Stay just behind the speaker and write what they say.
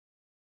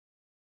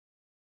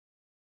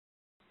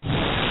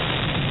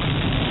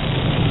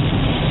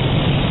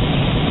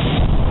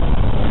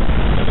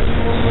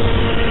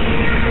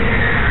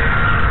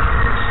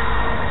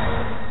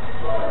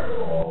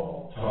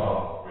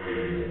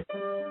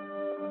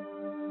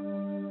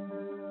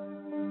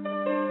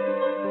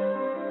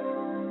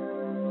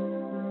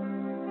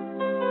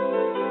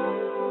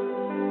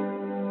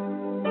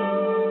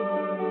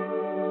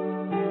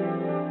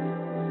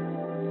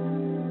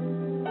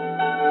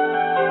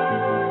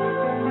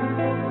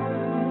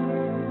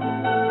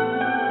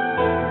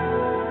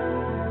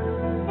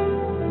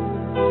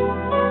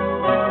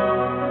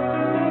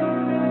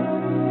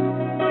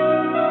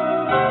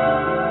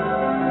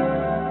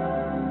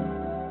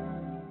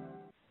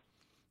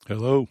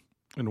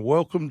and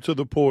welcome to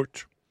the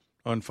Porch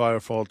on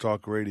Firefall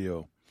Talk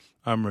Radio.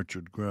 I'm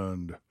Richard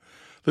Grund.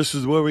 This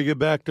is where we get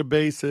back to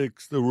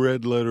basics, the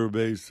red letter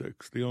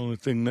basics, the only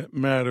thing that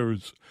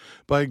matters,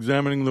 by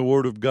examining the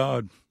Word of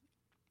God,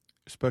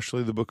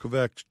 especially the book of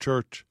Acts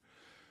Church,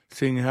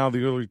 seeing how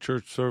the early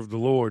church served the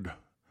Lord.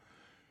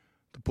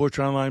 The Porch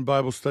Online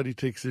Bible Study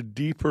takes a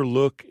deeper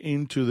look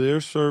into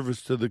their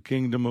service to the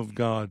kingdom of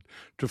God,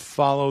 to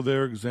follow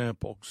their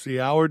example. See,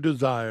 our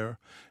desire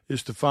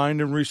is to find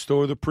and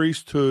restore the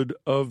priesthood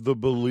of the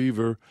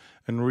believer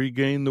and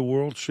regain the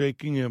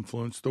world-shaking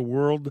influence, the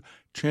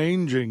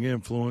world-changing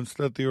influence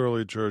that the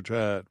early church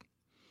had.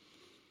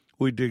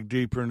 We dig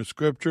deeper into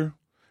Scripture,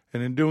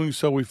 and in doing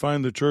so we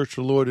find the church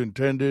the Lord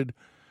intended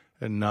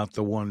and not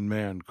the one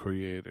man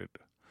created.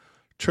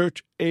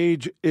 Church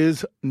age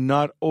is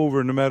not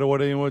over, no matter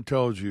what anyone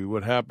tells you.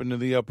 What happened in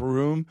the upper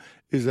room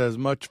is as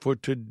much for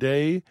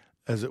today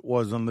as it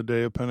was on the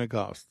day of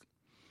Pentecost.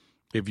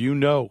 If you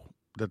know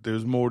that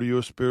there's more to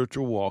your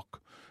spiritual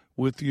walk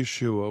with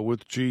Yeshua,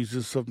 with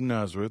Jesus of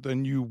Nazareth,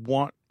 and you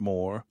want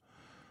more,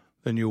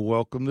 then you're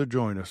welcome to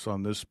join us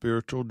on this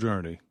spiritual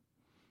journey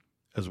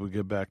as we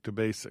get back to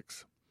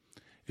basics.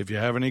 If you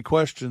have any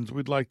questions,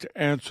 we'd like to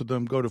answer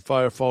them. Go to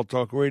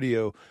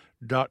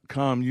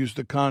firefalltalkradio.com, use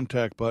the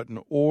contact button,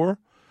 or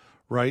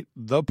write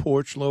the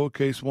Porch,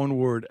 lowercase one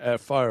word, at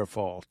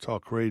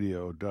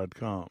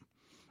firefalltalkradio.com.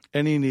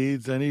 Any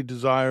needs, any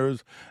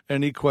desires,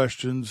 any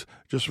questions,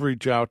 just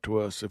reach out to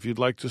us. If you'd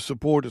like to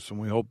support us, and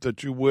we hope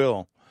that you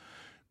will,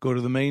 go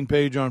to the main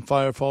page on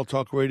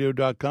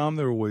firefalltalkradio.com.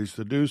 There are ways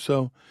to do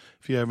so.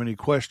 If you have any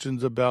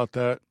questions about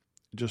that,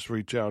 just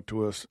reach out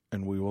to us,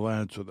 and we will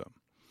answer them.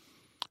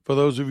 For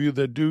those of you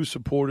that do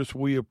support us,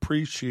 we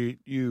appreciate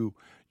you,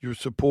 your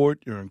support,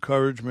 your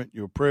encouragement,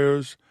 your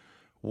prayers.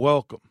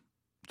 Welcome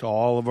to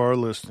all of our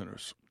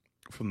listeners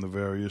from the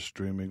various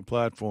streaming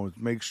platforms.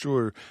 Make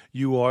sure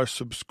you are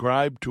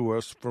subscribed to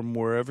us from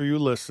wherever you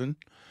listen,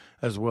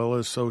 as well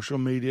as social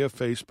media,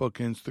 Facebook,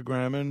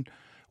 Instagram, and,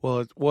 well,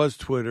 it was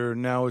Twitter.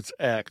 Now it's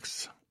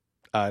X.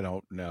 I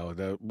don't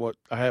know.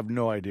 I have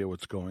no idea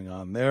what's going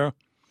on there.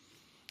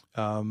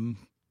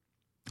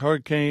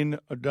 Hurricane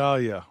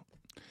Idalia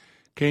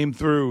came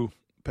through,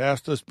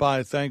 passed us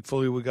by.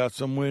 Thankfully, we got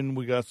some wind,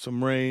 we got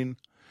some rain,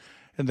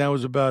 and that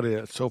was about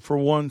it. So for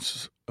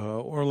once,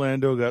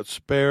 Orlando got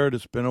spared.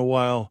 It's been a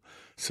while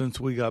since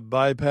we got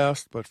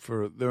bypassed, but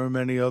there are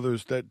many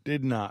others that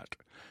did not,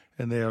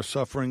 and they are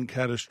suffering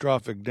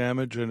catastrophic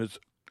damage, and it's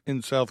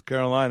in South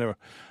Carolina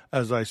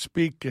as I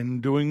speak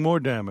and doing more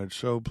damage.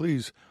 So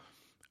please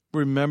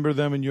remember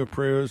them in your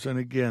prayers, and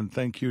again,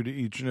 thank you to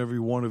each and every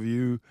one of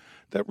you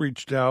that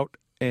reached out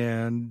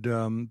and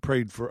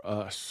prayed for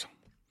us.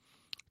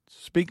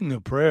 Speaking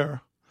of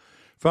prayer,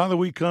 Father,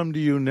 we come to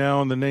you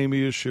now in the name of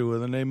Yeshua,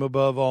 the name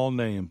above all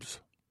names.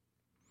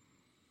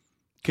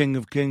 King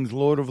of kings,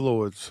 Lord of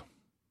lords,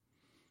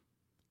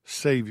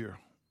 Savior,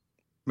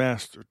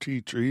 Master,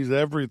 Teacher. He's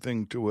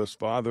everything to us,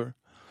 Father.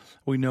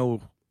 We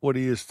know what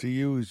he is to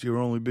you. He's your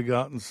only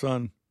begotten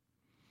Son,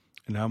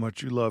 and how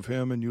much you love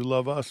him, and you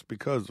love us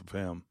because of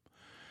him,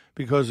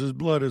 because his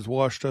blood has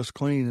washed us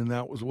clean, and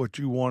that was what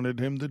you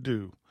wanted him to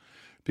do,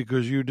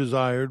 because you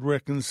desired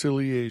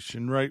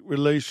reconciliation, right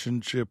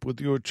relationship with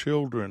your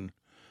children.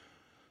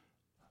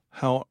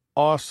 How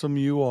awesome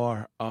you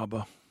are,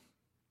 Abba.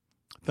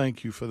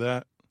 Thank you for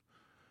that.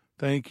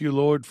 Thank you,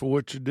 Lord, for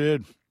what you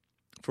did,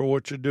 for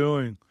what you're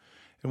doing,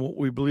 and what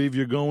we believe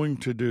you're going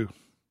to do.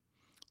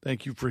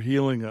 Thank you for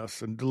healing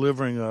us and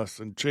delivering us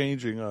and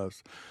changing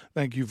us.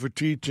 Thank you for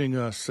teaching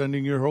us,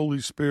 sending your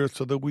Holy Spirit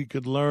so that we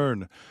could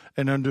learn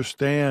and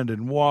understand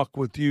and walk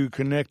with you,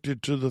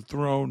 connected to the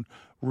throne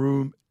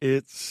room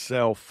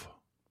itself.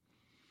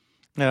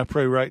 And I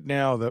pray right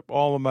now that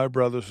all of my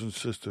brothers and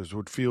sisters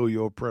would feel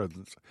your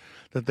presence,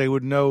 that they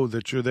would know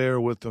that you're there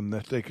with them,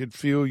 that they could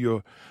feel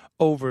your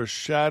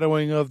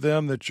overshadowing of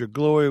them, that your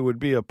glory would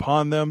be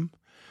upon them,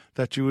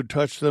 that you would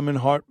touch them in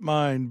heart,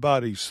 mind,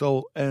 body,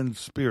 soul, and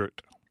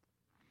spirit.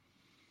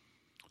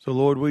 So,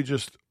 Lord, we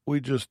just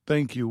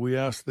thank you. We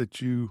ask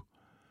that you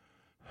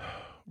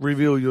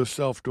reveal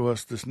yourself to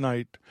us this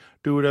night.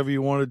 Do whatever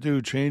you want to do.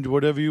 Change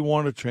whatever you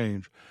want to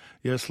change.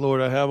 Yes,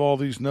 Lord, I have all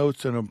these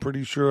notes, and I'm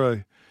pretty sure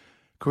I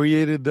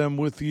created them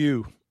with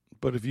you.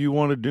 But if you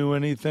want to do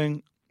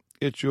anything,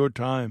 it's your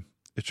time.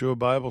 It's your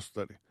Bible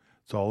study.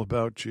 It's all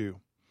about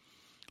you.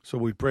 So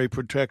we pray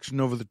protection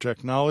over the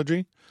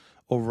technology,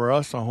 over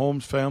us, our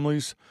homes,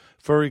 families,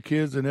 furry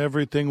kids, and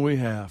everything we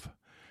have.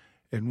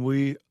 And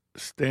we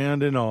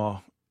stand in awe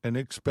and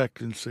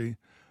expectancy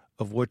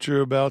of what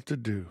you're about to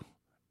do.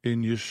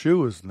 In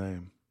Yeshua's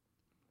name,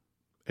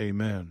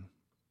 amen.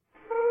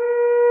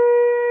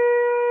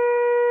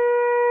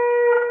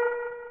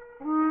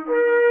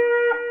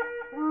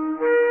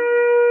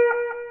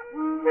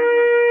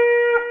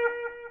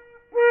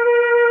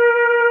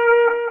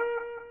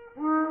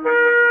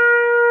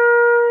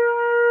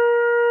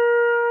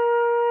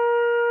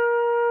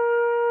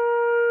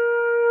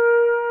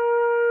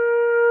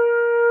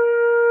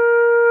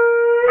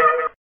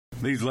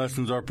 These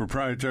lessons are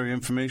proprietary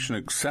information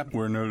except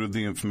where noted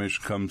the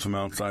information comes from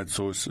outside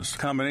sources. The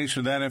combination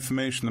of that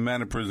information, the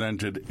matter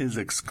presented, is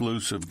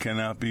exclusive,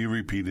 cannot be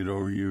repeated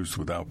or used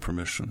without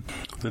permission.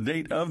 The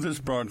date of this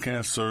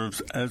broadcast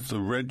serves as the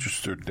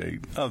registered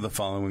date of the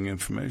following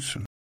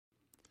information.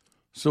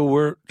 So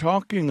we're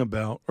talking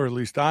about, or at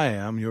least I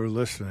am, you're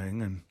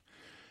listening, and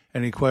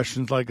any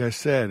questions, like I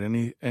said,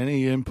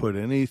 any input,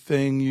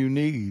 anything you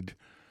need,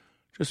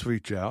 just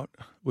reach out.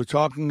 We're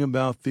talking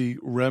about the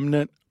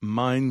remnant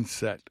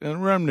mindset.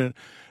 And remnant,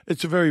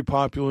 it's a very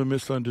popular,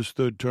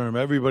 misunderstood term.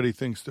 Everybody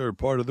thinks they're a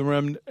part of the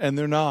remnant, and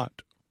they're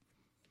not.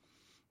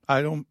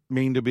 I don't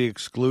mean to be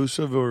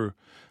exclusive or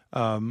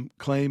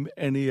claim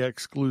any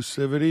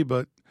exclusivity,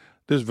 but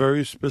there's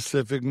very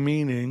specific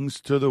meanings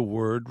to the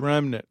word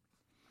remnant.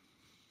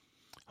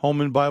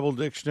 Holman Bible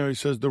Dictionary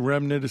says the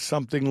remnant is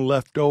something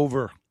left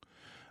over,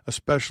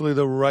 especially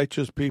the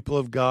righteous people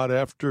of God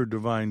after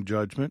divine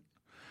judgment.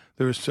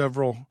 There are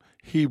several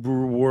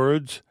Hebrew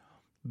words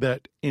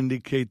that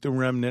indicate the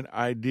remnant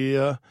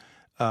idea,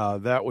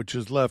 that which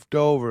is left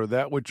over,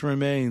 that which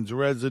remains,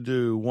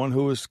 residue, one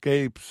who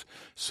escapes,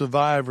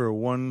 survivor,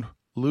 one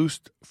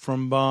loosed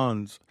from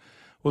bonds.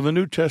 Well, the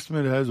New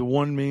Testament has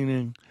one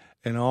meaning,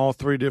 and all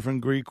three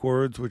different Greek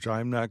words, which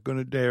I'm not going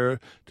to dare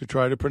to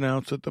try to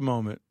pronounce at the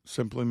moment,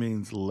 simply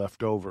means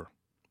left over.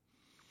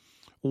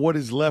 What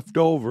is left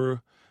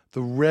over,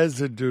 the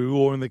residue,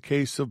 or in the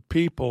case of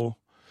people,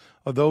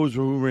 are those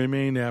who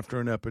remain after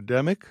an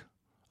epidemic,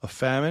 a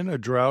famine, a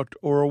drought,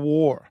 or a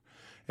war.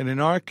 And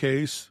in our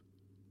case,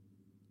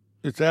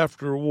 it's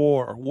after a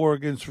war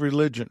against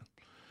religion,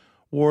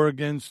 war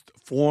against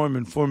form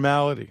and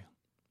formality.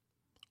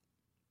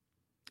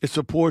 It's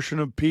a portion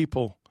of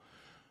people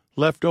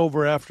left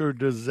over after a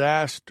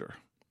disaster,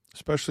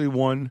 especially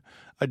one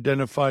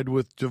identified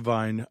with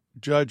divine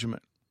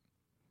judgment.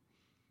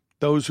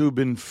 Those who've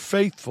been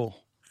faithful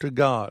to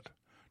God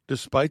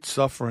despite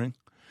suffering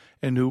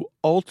and who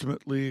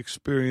ultimately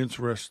experience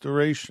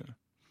restoration.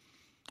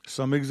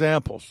 Some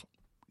examples: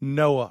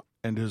 Noah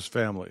and his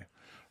family,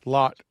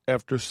 Lot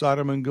after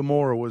Sodom and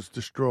Gomorrah was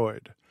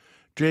destroyed,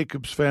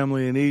 Jacob's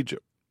family in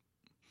Egypt,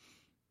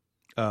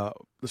 the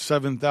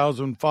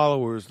 7,000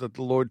 followers that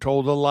the Lord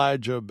told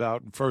Elijah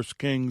about in 1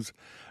 Kings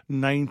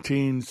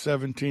 19,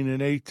 17,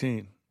 and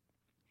 18.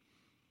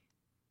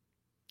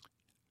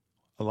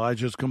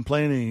 Elijah's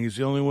complaining. He's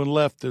the only one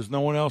left. There's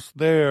no one else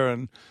there.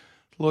 And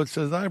the Lord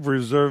says, I've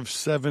reserved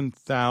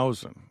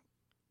 7,000.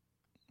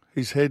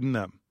 He's hidden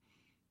them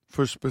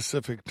for a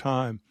specific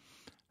time.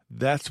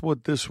 That's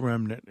what this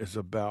remnant is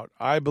about.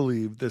 I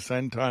believe this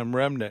end-time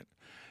remnant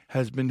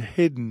has been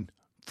hidden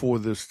for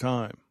this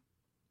time.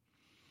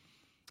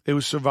 It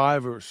was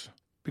survivors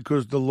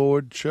because the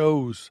Lord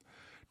chose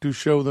to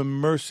show them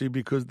mercy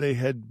because they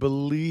had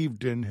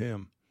believed in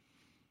him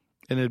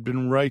and had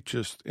been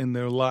righteous in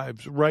their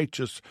lives.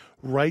 Righteous,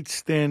 right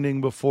standing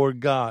before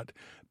God,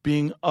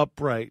 being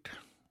upright.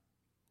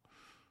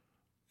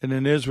 And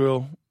in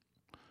Israel,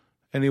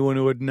 anyone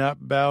who had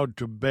not bowed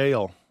to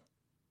Baal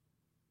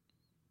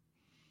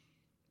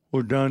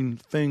or done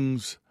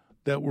things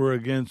that were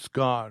against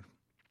God.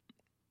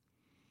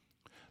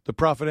 The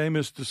prophet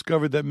Amos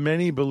discovered that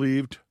many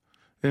believed,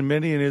 and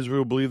many in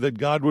Israel believed, that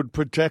God would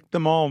protect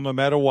them all no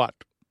matter what.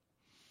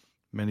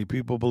 Many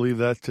people believe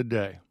that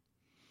today.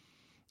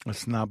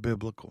 It's not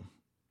biblical.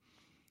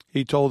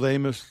 He told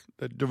Amos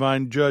that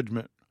divine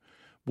judgment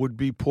would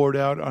be poured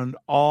out on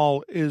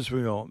all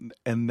Israel,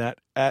 and that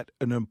at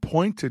an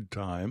appointed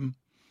time,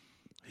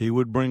 he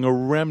would bring a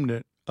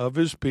remnant of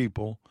his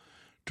people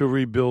to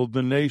rebuild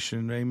the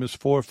nation. Amos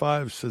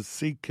 4:5 says,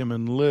 seek him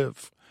and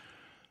live.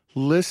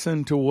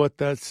 Listen to what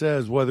that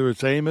says, whether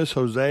it's Amos,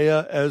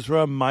 Hosea,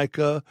 Ezra,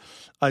 Micah,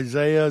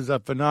 Isaiah,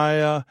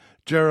 Zephaniah,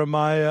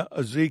 Jeremiah,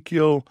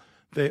 Ezekiel.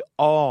 They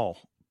all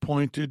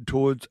pointed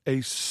towards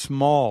a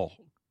small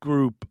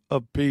group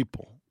of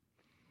people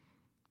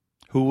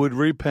who would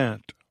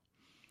repent,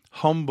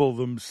 humble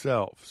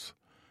themselves,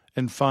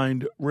 and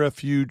find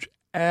refuge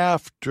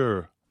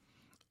after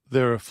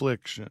their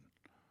affliction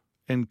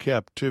and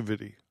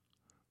captivity.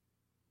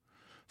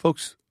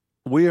 Folks,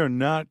 we are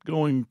not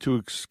going to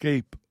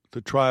escape the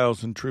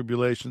trials and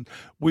tribulations.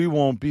 We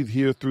won't be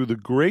here through the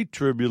great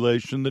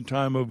tribulation, the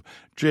time of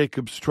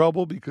Jacob's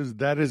trouble, because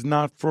that is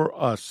not for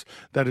us.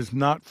 That is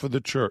not for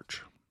the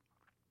church.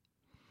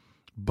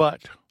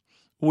 But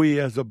we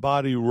as a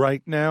body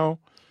right now,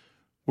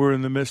 we're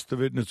in the midst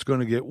of it, and it's going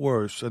to get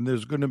worse. And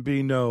there's going to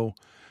be no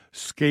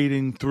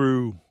skating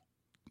through.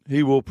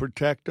 He will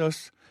protect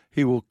us.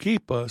 He will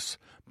keep us,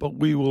 but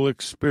we will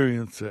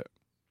experience it.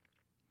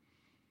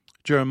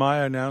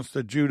 Jeremiah announced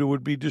that Judah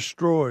would be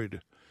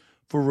destroyed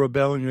for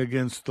rebelling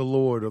against the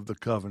Lord of the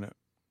covenant.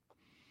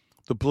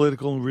 The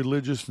political,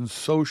 religious, and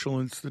social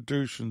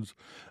institutions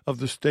of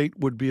the state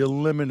would be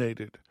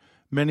eliminated.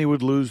 Many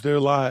would lose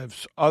their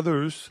lives.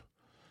 Others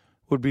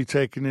would be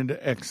taken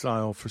into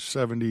exile for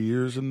 70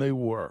 years, and they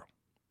were.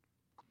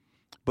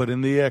 But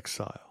in the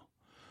exile,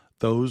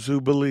 those who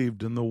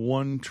believed in the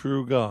one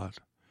true God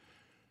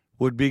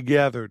would be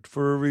gathered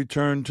for a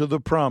return to the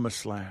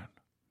promised land,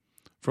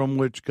 from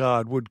which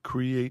God would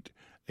create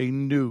a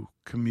new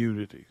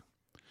community.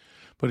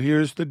 But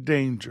here's the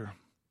danger.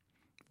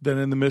 Then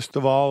in the midst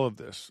of all of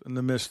this, in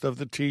the midst of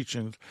the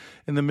teachings,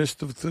 in the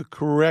midst of the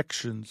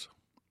corrections,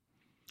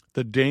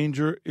 the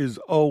danger is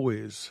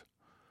always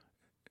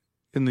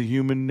in the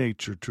human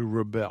nature to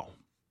rebel.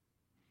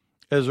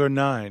 Ezra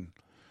 9,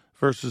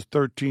 verses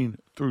 13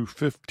 through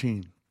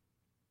 15.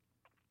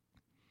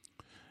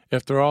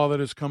 After all that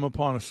has come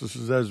upon us, this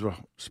is Ezra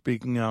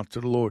speaking out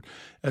to the Lord,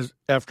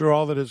 after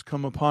all that has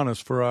come upon us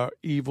for our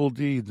evil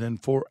deeds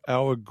and for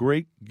our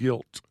great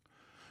guilt,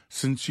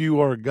 since you,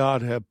 our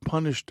God, have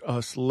punished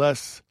us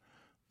less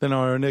than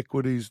our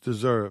iniquities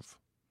deserve,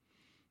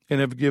 and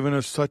have given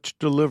us such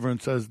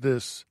deliverance as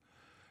this,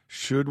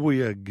 should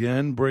we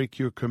again break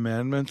your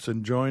commandments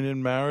and join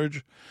in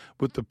marriage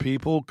with the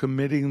people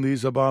committing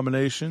these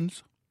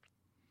abominations?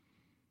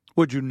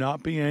 Would you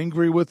not be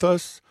angry with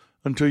us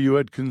until you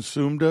had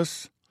consumed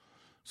us,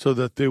 so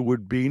that there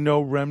would be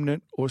no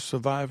remnant or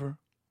survivor?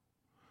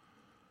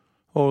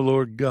 O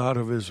Lord God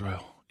of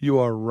Israel, you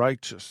are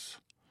righteous,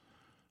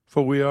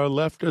 for we are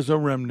left as a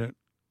remnant,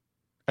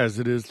 as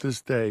it is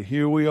this day.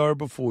 Here we are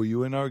before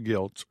you in our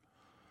guilt,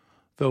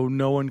 though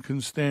no one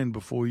can stand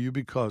before you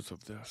because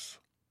of this.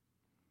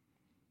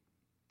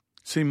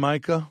 See,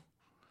 Micah,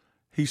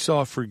 he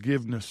saw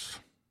forgiveness.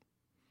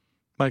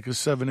 Micah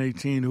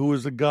 7:18, who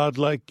is a God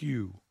like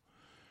you,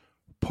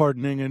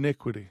 pardoning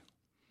iniquity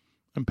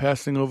and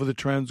passing over the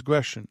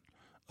transgression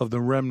of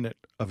the remnant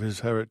of his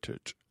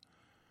heritage.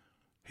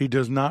 He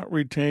does not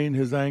retain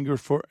his anger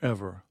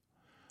forever,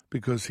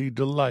 because he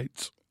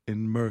delights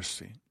in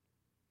mercy.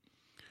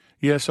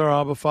 Yes, our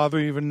Abba Father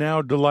even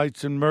now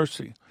delights in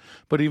mercy,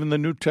 but even the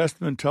New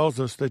Testament tells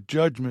us that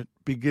judgment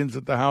begins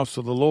at the house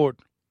of the Lord.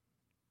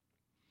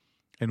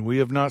 And we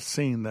have not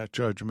seen that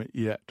judgment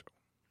yet.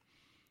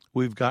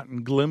 We've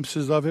gotten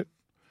glimpses of it.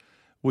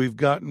 We've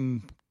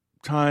gotten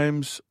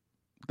times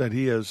that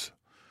he has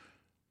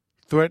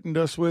threatened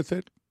us with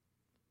it,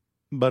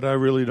 but I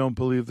really don't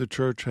believe the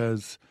church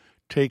has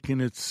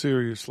taken it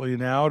seriously.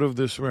 And out of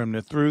this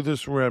remnant, through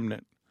this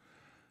remnant,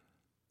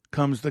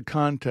 comes the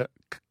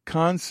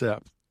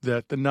concept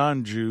that the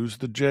non-Jews,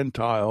 the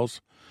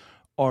Gentiles,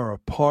 are a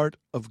part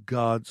of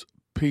God's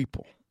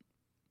people.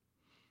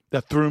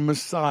 That through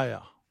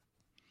Messiah,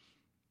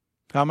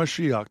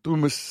 HaMashiach, through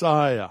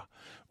Messiah,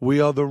 we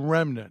are the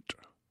remnant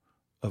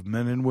of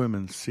men and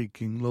women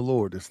seeking the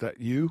Lord. Is that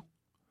you?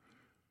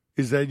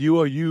 Is that you?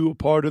 Are you a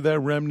part of that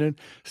remnant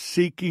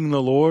seeking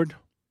the Lord?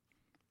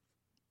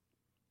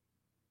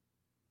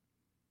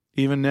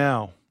 Even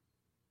now,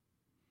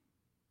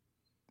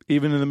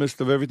 even in the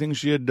midst of everything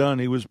she had done,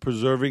 he was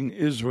preserving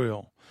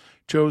Israel,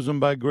 chosen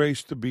by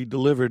grace to be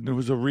delivered, and there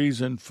was a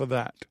reason for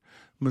that.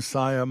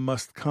 Messiah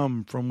must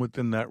come from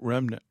within that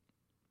remnant.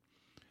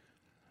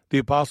 The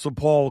Apostle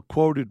Paul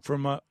quoted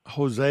from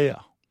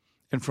Hosea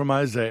and from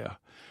Isaiah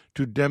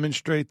to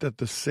demonstrate that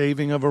the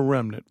saving of a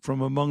remnant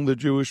from among the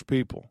Jewish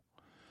people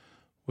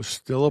was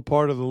still a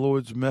part of the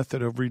Lord's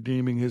method of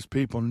redeeming his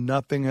people.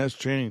 Nothing has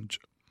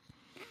changed.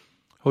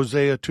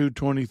 Hosea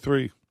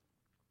 2:23.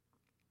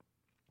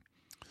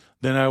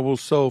 Then I will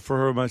sow for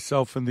her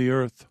myself in the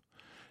earth,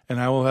 and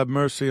I will have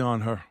mercy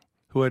on her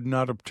who had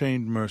not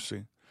obtained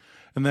mercy.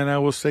 And then I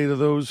will say to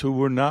those who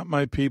were not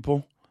my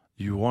people,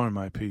 you are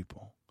my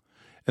people.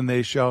 And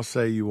they shall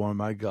say, you are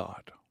my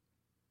God.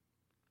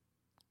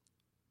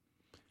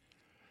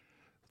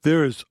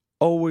 There is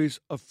always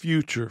a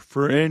future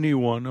for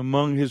anyone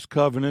among his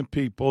covenant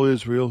people,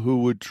 Israel,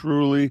 who would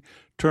truly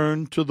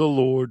turn to the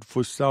Lord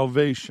for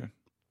salvation.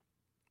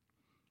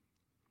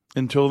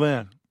 Until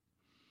then,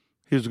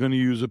 he's going to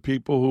use a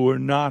people who are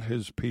not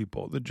his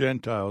people, the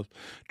Gentiles,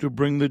 to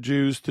bring the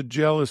Jews to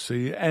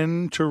jealousy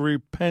and to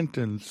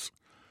repentance,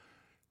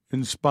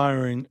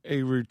 inspiring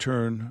a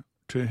return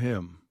to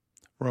him.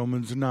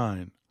 Romans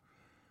 9,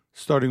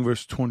 starting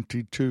verse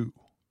 22.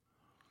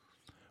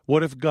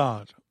 What if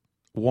God,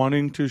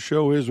 wanting to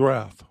show his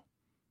wrath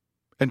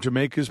and to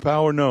make his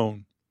power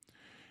known,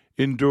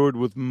 endured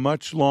with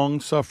much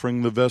long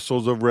suffering the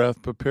vessels of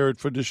wrath prepared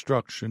for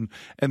destruction,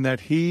 and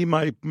that he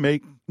might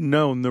make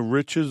known the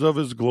riches of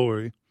his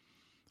glory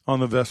on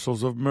the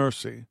vessels of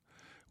mercy,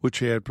 which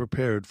he had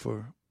prepared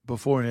for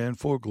beforehand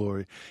for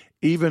glory,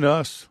 even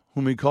us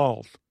whom he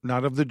called,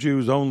 not of the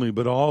Jews only,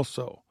 but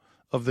also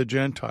of the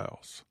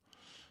Gentiles.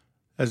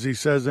 As he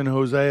says in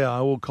Hosea,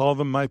 I will call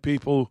them my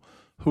people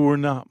who were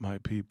not my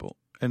people,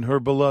 and her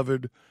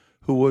beloved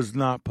who was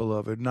not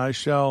beloved. And it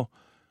shall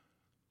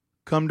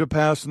come to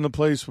pass in the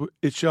place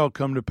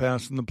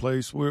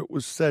where it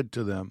was said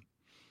to them,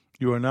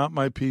 you are not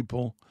my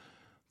people,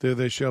 there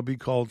they shall be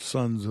called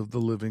sons of the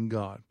living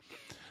God.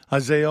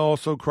 Isaiah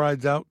also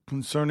cries out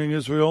concerning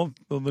Israel,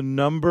 though the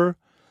number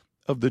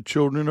of the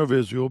children of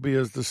Israel be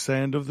as the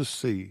sand of the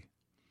sea,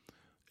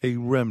 a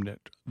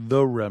remnant,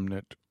 the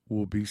remnant,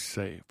 will be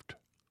saved.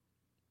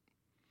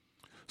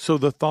 So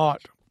the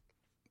thought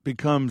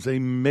becomes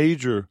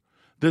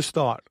this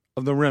thought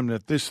of the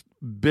remnant, this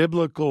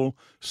biblical,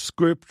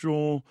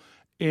 scriptural,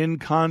 in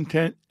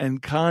content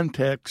and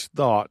context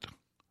thought,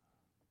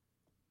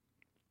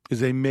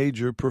 is a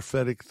major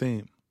prophetic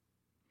theme.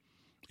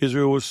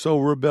 Israel was so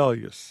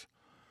rebellious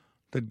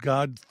that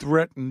God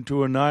threatened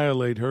to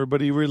annihilate her,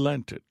 but he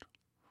relented.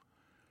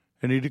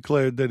 And he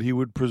declared that he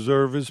would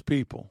preserve his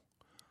people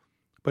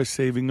by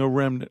saving a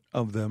remnant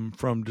of them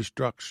from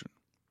destruction.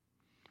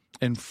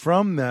 And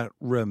from that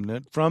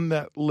remnant, from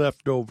that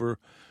leftover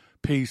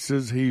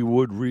pieces, he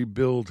would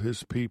rebuild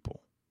his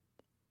people.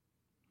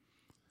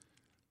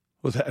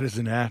 Well, that is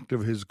an act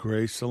of his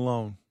grace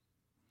alone.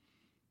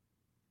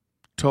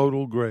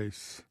 Total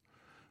grace.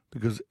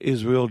 Because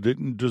Israel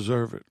didn't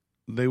deserve it.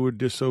 They were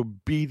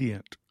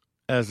disobedient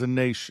as a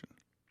nation.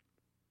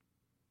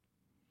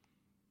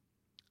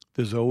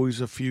 There's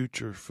always a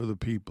future for the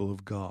people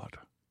of God.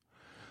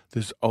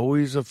 There's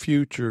always a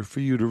future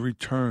for you to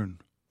return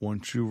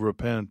once you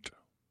repent.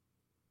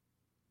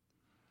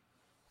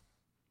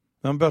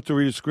 I'm about to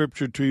read a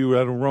scripture to you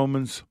out of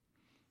Romans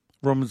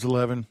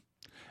 11,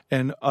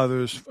 and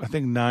others, I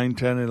think 9,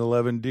 10, and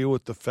 11, deal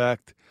with the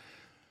fact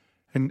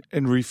and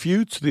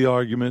refutes the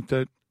argument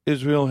that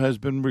Israel has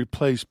been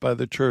replaced by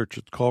the church.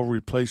 It's called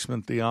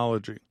replacement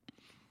theology.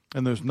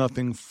 And there's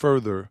nothing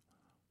further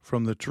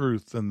from the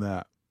truth than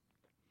that.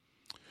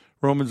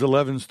 Romans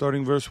 11,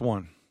 starting verse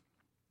 1.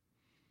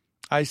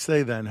 I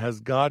say then, has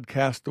God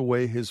cast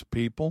away his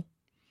people?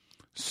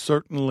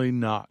 Certainly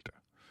not.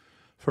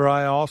 For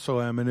I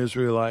also am an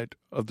Israelite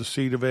of the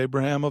seed of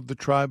Abraham, of the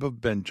tribe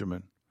of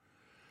Benjamin.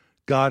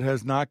 God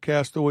has not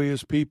cast away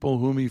his people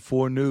whom he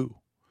foreknew.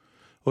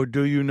 Or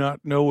do you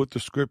not know what the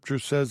scripture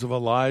says of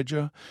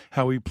Elijah,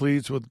 how he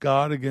pleads with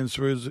God against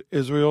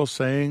Israel,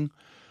 saying,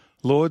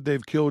 Lord,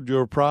 they've killed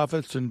your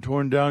prophets and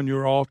torn down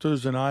your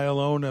altars, and I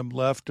alone am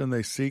left, and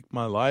they seek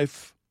my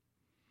life?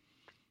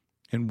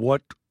 And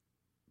what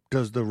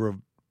does the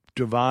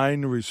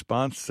divine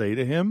response say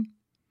to him?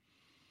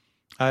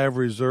 I have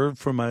reserved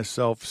for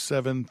myself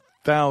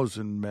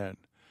 7,000 men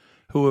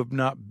who have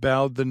not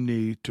bowed the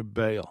knee to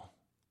Baal.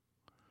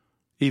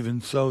 Even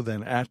so,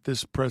 then, at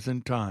this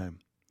present time,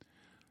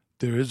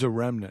 there is a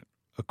remnant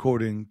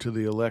according to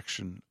the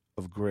election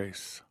of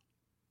grace.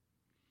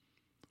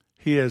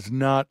 He has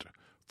not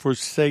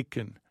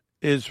forsaken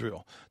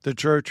Israel. The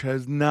church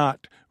has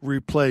not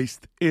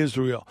replaced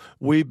Israel.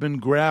 We've been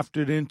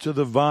grafted into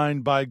the vine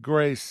by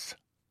grace.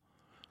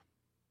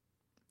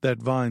 That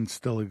vine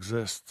still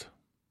exists.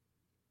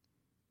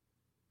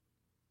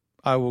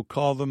 I will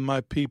call them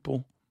my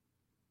people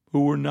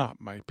who were not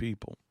my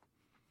people,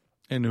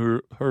 and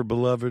her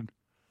beloved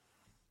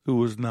who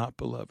was not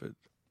beloved.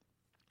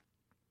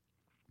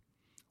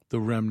 The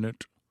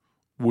remnant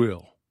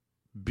will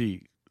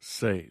be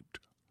saved.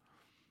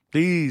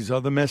 These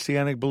are the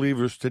Messianic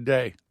believers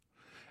today,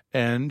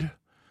 and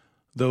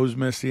those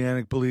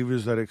Messianic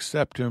believers that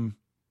accept him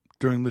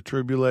during the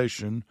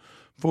tribulation,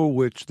 for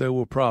which they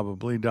will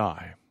probably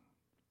die.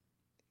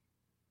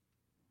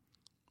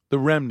 The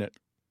remnant,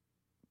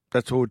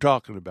 that's what we're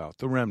talking about,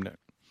 the remnant,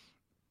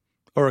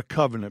 are a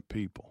covenant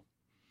people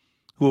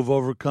who have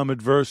overcome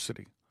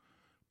adversity,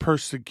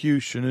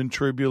 persecution, and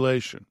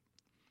tribulation.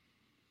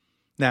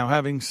 Now,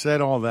 having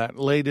said all that,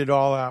 laid it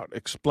all out,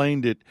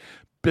 explained it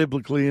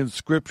biblically and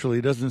scripturally,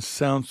 it doesn't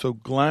sound so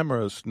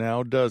glamorous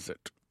now, does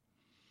it?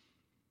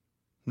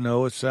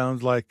 No, it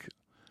sounds like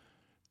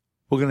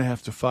we're going to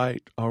have to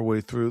fight our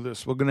way through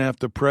this. We're going to have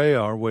to pray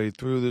our way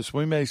through this.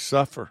 We may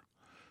suffer,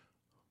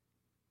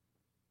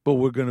 but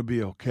we're going to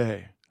be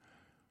okay.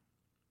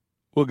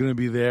 We're going to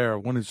be there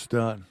when it's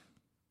done.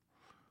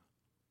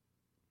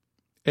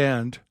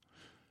 And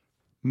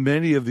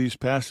many of these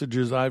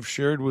passages I've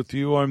shared with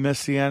you are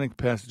messianic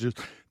passages.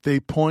 They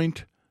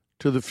point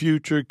to the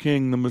future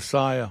king, the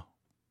Messiah,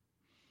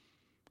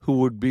 who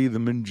would be the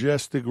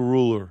majestic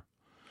ruler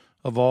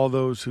of all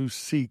those who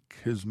seek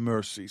his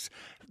mercies.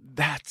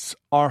 That's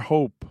our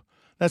hope.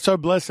 That's our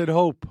blessed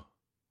hope.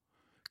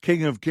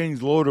 King of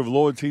kings, Lord of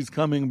lords, he's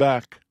coming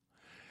back.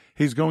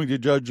 He's going to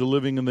judge the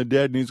living and the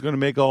dead, and he's going to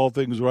make all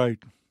things right.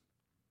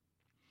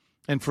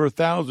 And for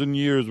 1,000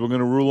 years, we're going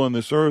to rule on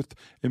this earth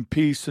in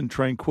peace and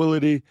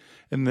tranquility,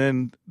 and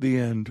then the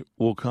end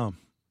will come.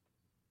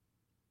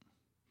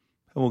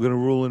 And we're going to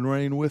rule and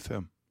reign with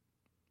him.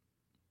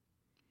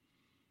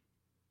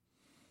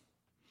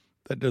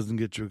 That doesn't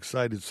get you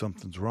excited,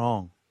 something's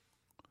wrong.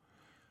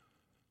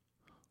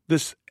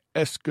 This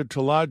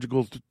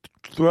eschatological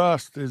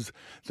thrust is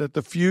that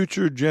the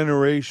future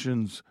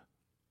generations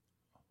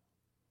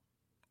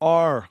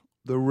are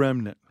the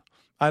remnant.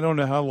 I don't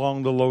know how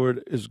long the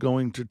Lord is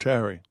going to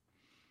tarry.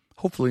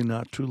 Hopefully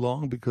not too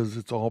long, because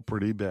it's all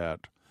pretty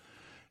bad.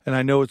 And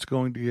I know it's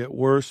going to get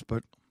worse,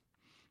 but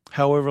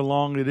however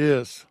long it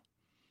is,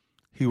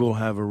 he will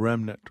have a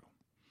remnant,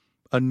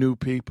 a new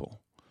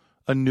people,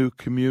 a new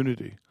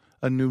community,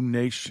 a new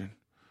nation,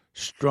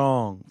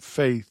 strong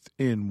faith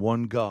in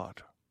one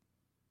God.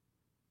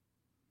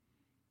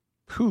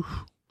 Whew.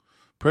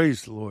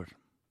 Praise the Lord.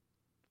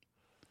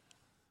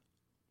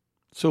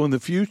 So in the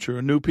future,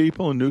 a new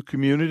people, a new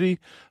community,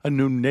 a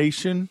new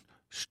nation,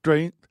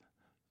 strength.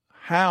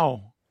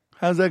 How?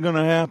 How's that going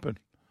to happen?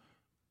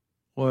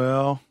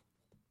 Well,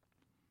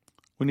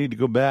 we need to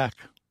go back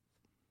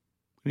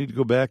We need to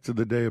go back to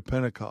the day of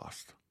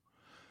Pentecost.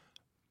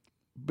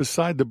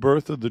 Beside the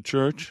birth of the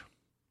church,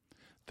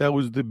 that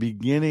was the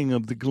beginning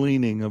of the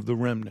gleaning of the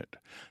remnant.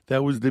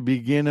 That was the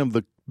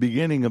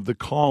beginning of the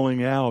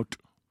calling out,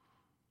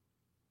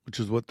 which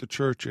is what the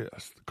church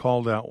is, the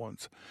called out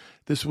ones.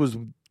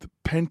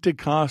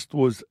 Pentecost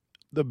was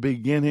the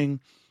beginning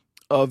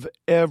of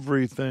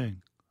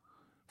everything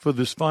for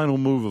this final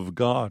move of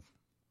God.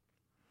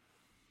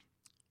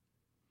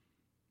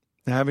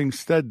 Having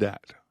said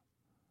that,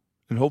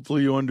 and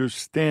hopefully you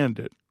understand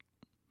it,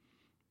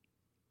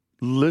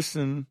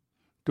 listen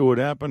to what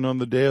happened on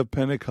the day of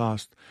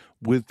Pentecost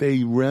with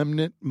a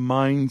remnant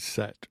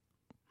mindset.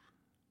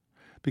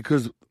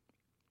 Because,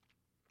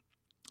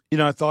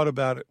 I thought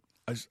about it.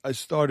 I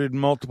started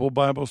multiple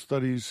Bible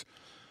studies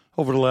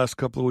over the last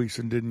couple of weeks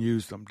and didn't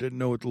use them. Didn't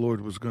know what the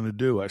Lord was going to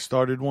do. I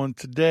started one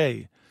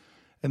today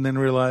and then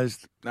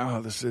realized,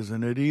 no, this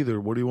isn't it either.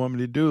 What do you want me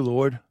to do,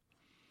 Lord?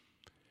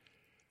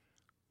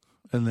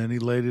 And then he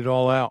laid it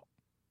all out.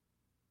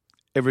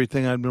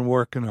 Everything I'd been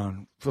working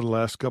on for the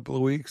last couple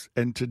of weeks.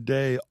 And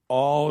today,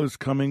 all is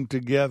coming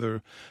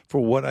together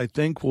for what I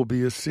think will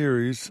be a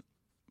series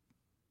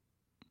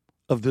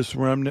of this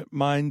remnant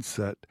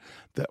mindset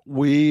that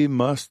we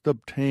must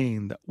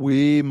obtain, that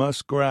we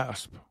must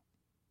grasp.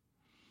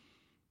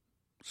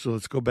 So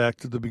let's go back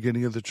to the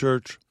beginning of the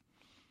church.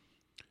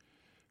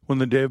 When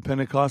the day of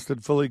Pentecost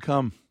had fully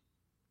come,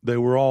 they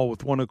were all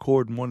with one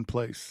accord in one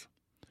place.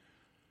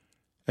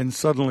 And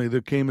suddenly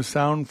there came a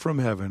sound from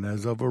heaven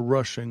as of a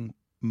rushing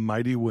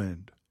mighty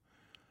wind,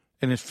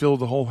 and it filled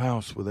the whole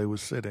house where they were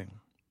sitting.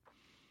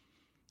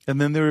 And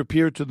then there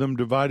appeared to them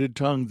divided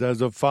tongues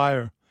as of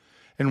fire,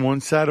 and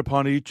one sat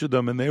upon each of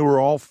them, and they were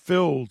all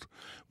filled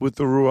with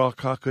the Ruach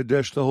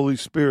HaKodesh, the Holy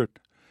Spirit,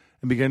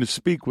 and began to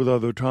speak with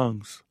other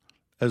tongues,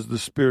 as the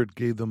Spirit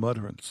gave them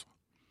utterance.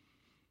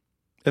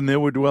 And there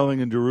were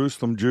dwelling in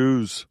Jerusalem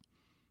Jews,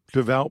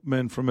 devout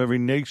men from every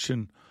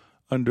nation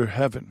under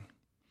heaven.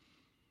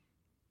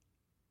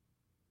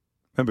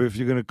 Remember, if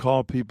you're going to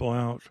call people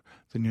out,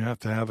 then you have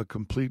to have a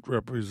complete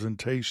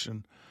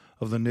representation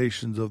of the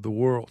nations of the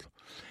world.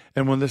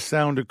 And when this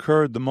sound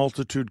occurred, the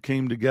multitude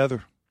came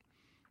together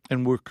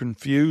and were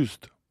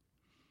confused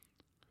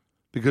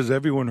because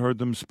everyone heard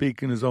them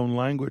speak in his own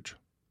language.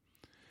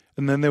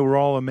 And then they were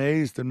all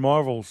amazed and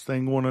marveled,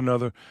 saying to one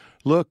another,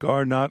 "Look,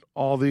 are not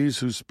all these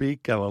who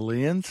speak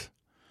Galileans?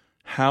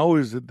 How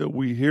is it that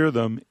we hear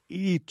them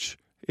each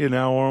in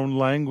our own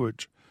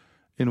language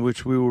in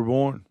which we were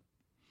born?"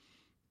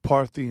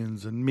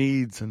 Parthians and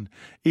Medes and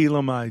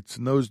Elamites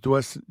and those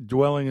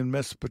dwelling in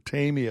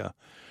Mesopotamia,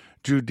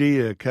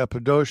 Judea,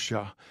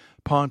 Cappadocia,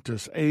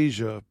 Pontus,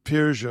 Asia,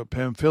 Persia,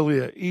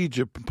 Pamphylia,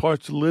 Egypt, and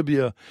parts of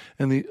Libya,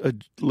 and the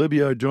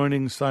Libya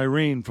adjoining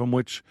Cyrene, from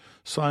which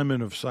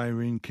Simon of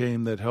Cyrene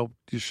came that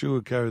helped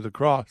Yeshua carry the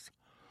cross.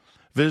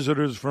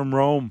 Visitors from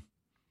Rome,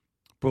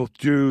 both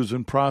Jews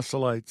and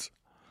proselytes,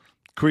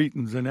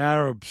 Cretans and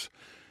Arabs,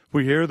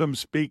 we hear them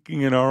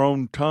speaking in our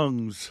own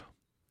tongues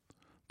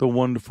the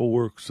wonderful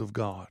works of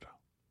God.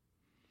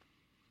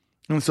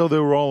 And so they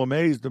were all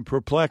amazed and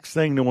perplexed,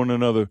 saying to one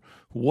another,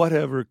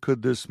 "Whatever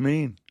could this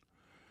mean?"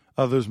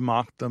 Others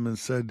mocked them and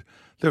said,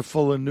 "They're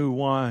full of new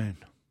wine."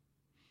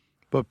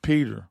 But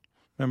Peter,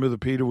 remember the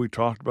Peter we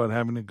talked about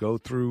having to go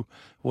through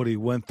what he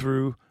went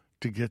through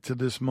to get to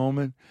this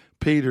moment?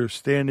 Peter,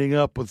 standing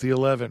up with the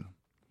 11,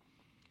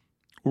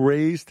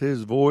 raised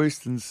his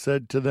voice and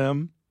said to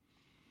them,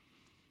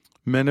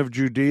 "Men of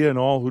Judea and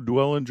all who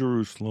dwell in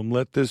Jerusalem,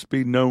 let this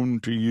be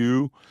known to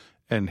you,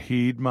 and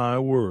heed my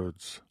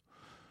words.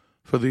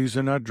 For these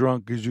are not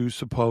drunk as you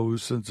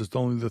suppose, since it's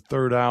only the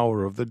third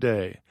hour of the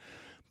day.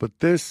 But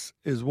this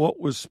is what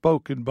was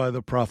spoken by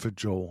the prophet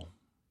Joel.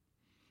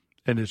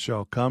 And it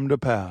shall come to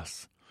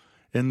pass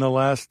in the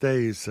last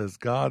days, says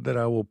God, that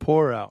I will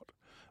pour out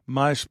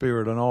my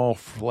Spirit on all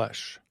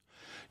flesh.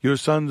 Your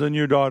sons and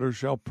your daughters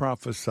shall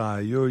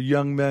prophesy. Your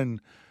young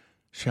men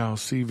shall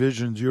see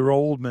visions, your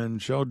old men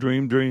shall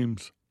dream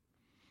dreams.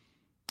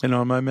 And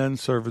on my men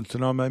servants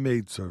and on my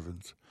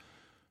maidservants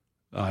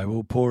I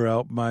will pour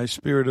out my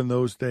Spirit in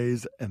those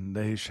days, and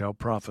they shall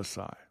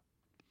prophesy.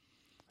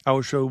 I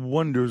will show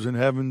wonders in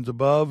heavens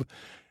above,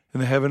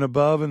 in the heaven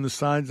above, and the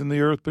signs in the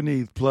earth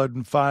beneath, blood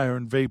and fire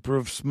and vapor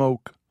of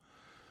smoke.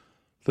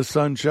 The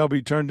sun shall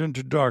be turned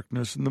into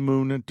darkness, and the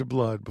moon into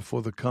blood,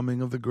 before the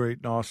coming of the great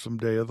and awesome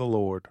day of the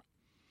Lord.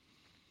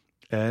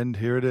 And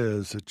here it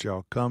is, it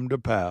shall come to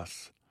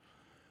pass,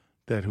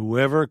 that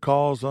whoever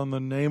calls on the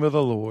name of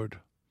the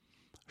Lord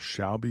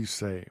shall be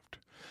saved.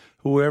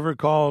 Whoever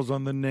calls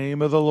on the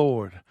name of the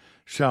Lord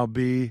shall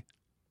be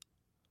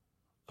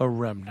a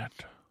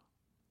remnant.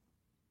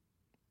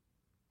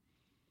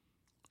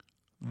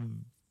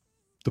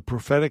 The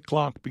prophetic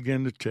clock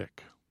began to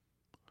tick.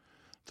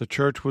 The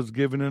church was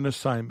given an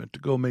assignment to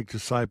go make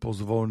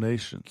disciples of all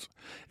nations.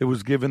 It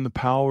was given the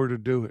power to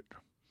do it.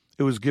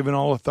 It was given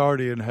all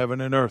authority in heaven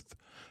and earth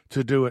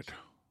to do it.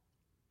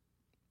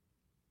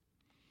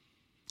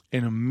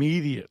 And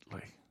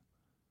immediately,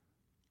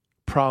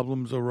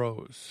 problems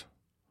arose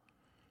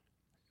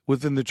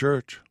within the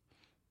church.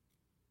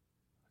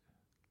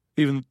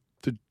 Even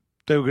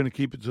they were going to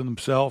keep it to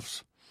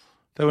themselves.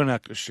 They were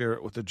not going to share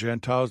it with the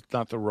Gentiles,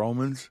 not the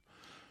Romans.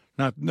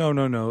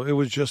 No. It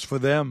was just for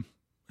them.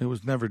 It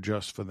was never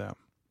just for them.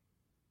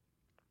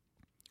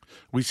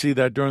 We see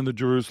that during the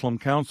Jerusalem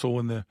Council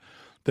when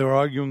they're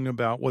arguing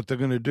about what they're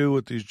going to do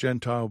with these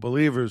Gentile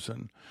believers,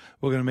 and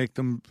we're going to make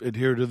them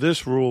adhere to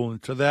this rule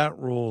and to that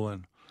rule.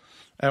 And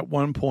at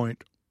one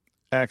point,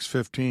 Acts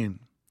 15,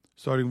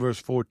 starting verse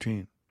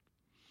 14,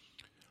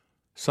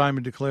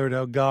 Simon declared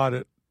how God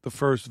at the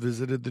first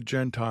visited the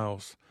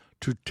Gentiles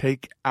to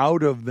take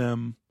out of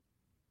them,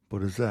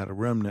 what is that, a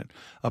remnant,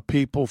 a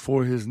people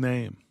for his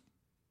name.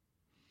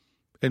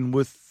 And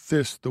with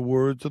this the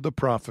words of the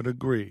prophet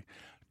agree,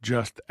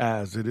 just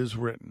as it is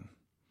written.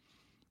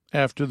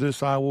 After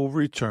this I will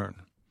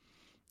return.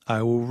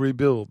 I will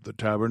rebuild the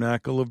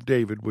tabernacle of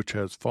David, which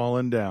has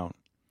fallen down.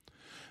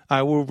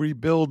 I will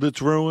rebuild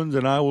its ruins,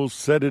 and I will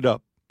set it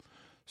up,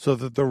 so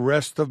that the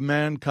rest of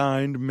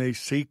mankind may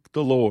seek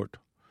the Lord,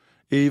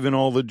 even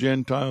all the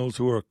Gentiles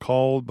who are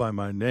called by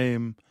my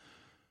name,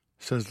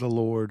 says the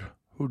Lord,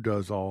 who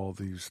does all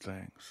these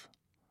things.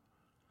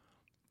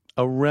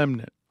 A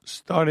remnant,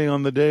 starting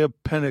on the day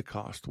of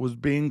Pentecost, was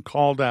being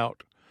called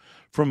out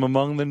from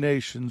among the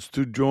nations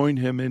to join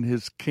him in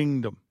his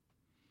kingdom.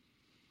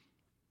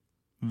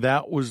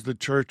 That was the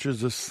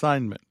church's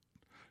assignment,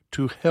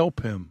 to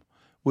help him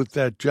with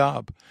that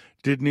job.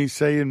 Didn't he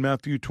say in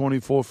Matthew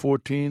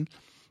 24:14,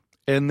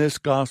 and this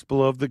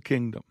gospel of the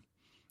kingdom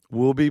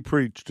will be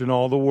preached in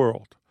all the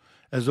world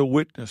as a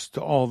witness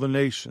to all the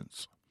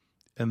nations,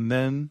 and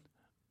then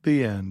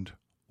the end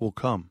will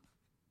come.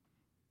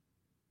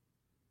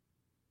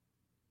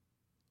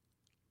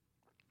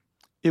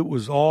 It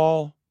was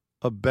all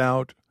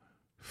about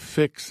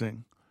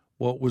fixing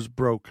what was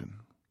broken.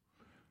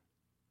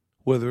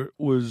 Whether it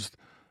was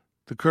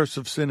the curse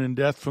of sin and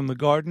death from the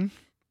garden,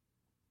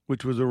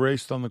 which was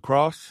erased on the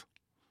cross,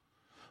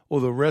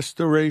 or the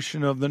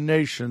restoration of the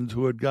nations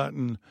who had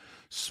gotten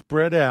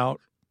spread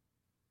out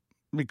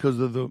because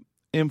of the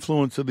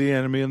influence of the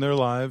enemy in their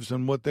lives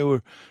and what they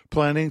were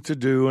planning to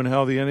do and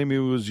how the enemy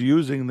was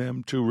using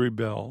them to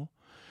rebel,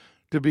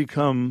 to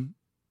become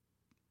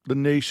the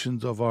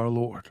nations of our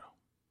Lord.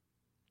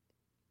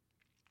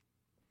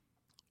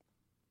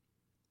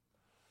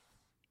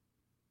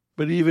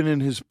 But even in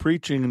his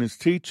preaching and his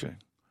teaching,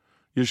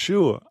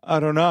 Yeshua,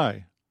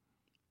 Adonai,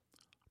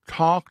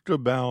 talked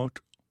about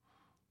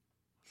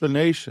the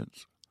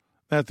nations.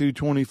 Matthew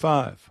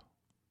 25,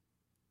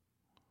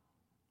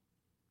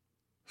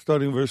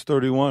 starting verse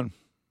 31.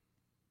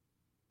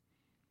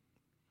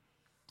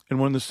 And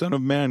when the Son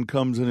of Man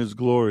comes in his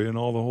glory and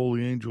all the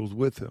holy angels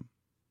with him,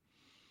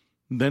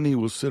 then he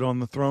will sit on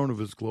the throne of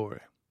his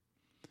glory.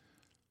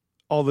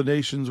 All the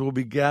nations will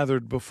be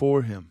gathered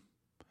before him,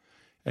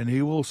 and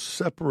he will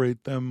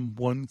separate them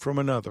one from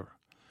another,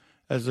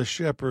 as a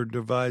shepherd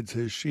divides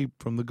his sheep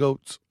from the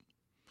goats.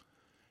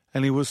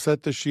 And he will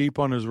set the sheep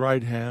on his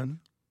right hand,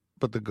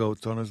 but the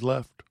goats on his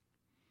left.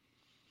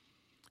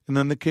 And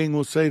then the king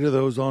will say to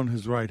those on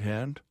his right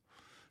hand,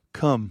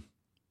 Come,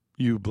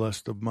 you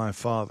blessed of my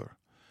Father,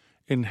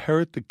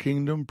 inherit the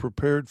kingdom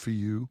prepared for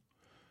you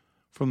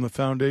from the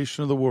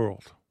foundation of the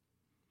world.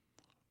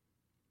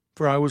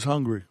 For I was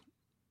hungry,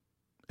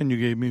 and you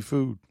gave me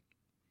food.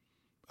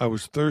 I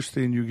was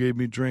thirsty, and you gave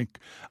me drink.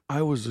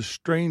 I was a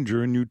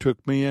stranger, and you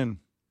took me in.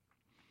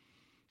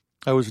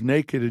 I was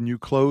naked, and you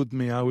clothed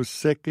me. I was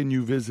sick, and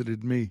you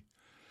visited me.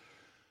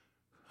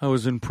 I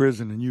was in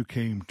prison, and you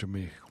came to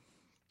me.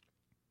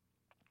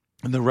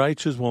 And the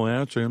righteous will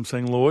answer him,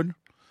 saying, Lord,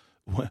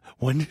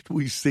 when did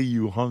we see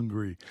you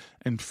hungry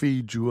and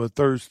feed you, or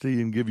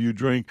thirsty and give you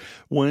drink?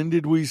 When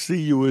did we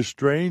see you a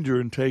stranger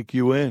and take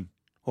you in,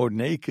 or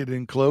naked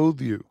and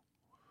clothe you?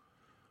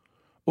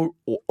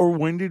 Or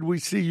when did we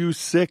see you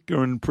sick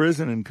or in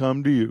prison and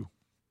come to you?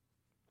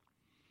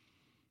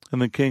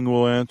 And the king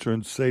will answer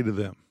and say to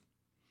them,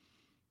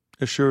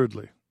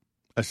 Assuredly,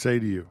 I say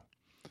to you,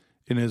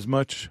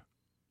 inasmuch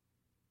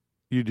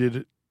you did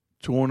it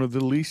to one of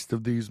the least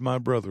of these my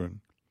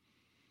brethren,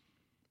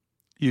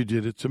 you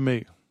did it to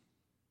me.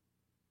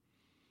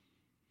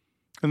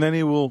 And then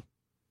he will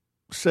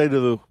say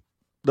to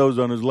those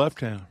on his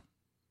left hand,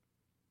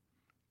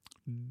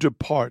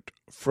 Depart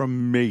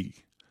from me,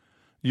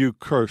 you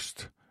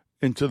cursed,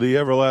 into the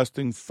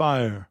everlasting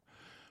fire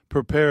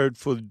prepared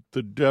for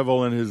the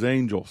devil and his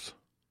angels.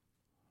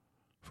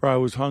 For I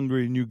was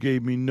hungry, and you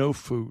gave me no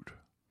food.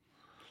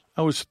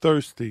 I was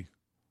thirsty,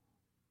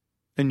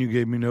 and you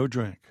gave me no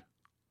drink.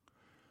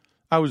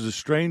 I was a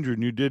stranger,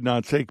 and you did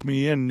not take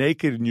me in,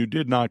 naked, and you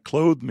did not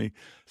clothe me,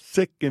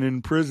 sick and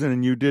in prison,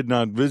 and you did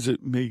not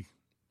visit me.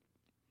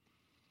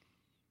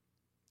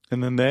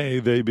 And then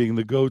they being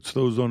the goats,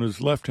 those on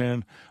his left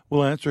hand,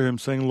 will answer him,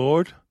 saying,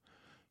 Lord,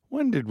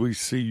 when did we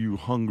see you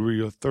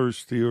hungry or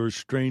thirsty or a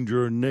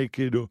stranger or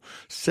naked or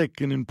sick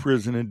and in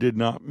prison and did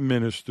not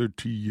minister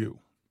to you?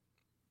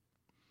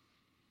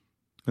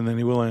 And then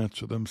he will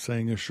answer them,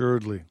 saying,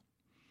 Assuredly,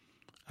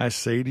 I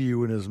say to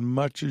you,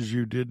 inasmuch as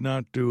you did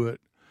not do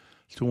it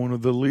to one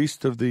of the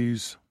least of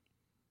these,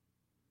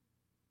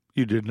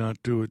 you did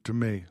not do it to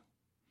me.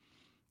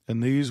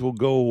 and these will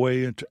go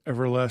away into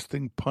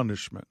everlasting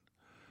punishment,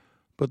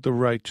 but the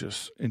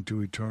righteous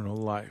into eternal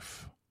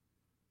life.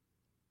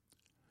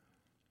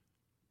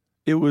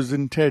 It was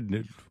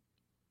intended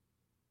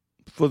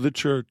for the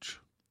church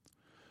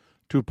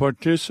to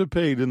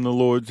participate in the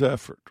Lord's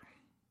effort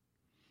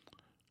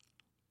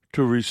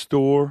to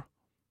restore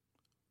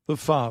the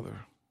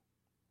father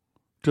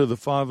to the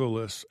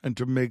fatherless and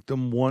to make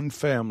them one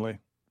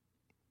family,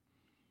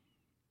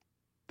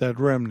 that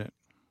remnant.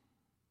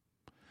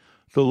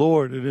 The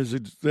Lord, in his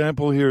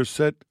example here,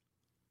 set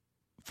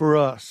for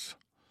us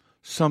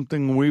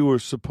something we were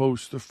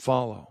supposed to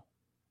follow.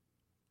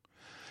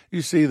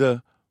 You see,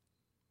 the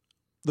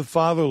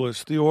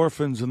fatherless, the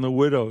orphans, and the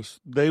widows,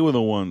 they were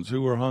the ones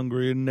who were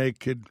hungry and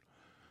naked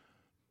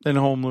and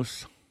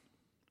homeless.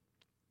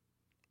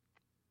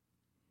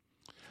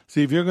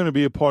 See, if you're going to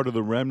be a part of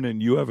the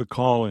remnant, you have a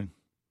calling.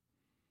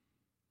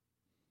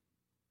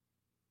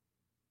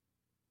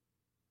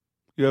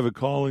 You have a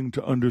calling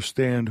to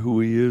understand who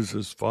he is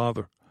as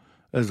Father,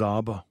 as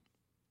Abba.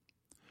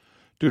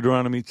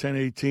 Deuteronomy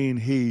 10:18,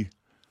 he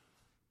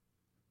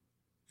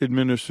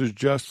administers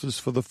justice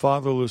for the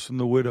fatherless and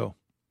the widow,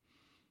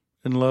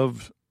 and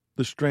loves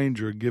the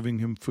stranger, giving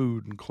him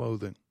food and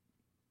clothing.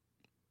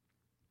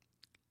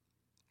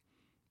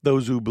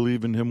 Those who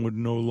believe in him would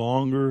no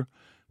longer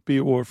be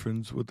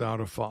orphans without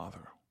a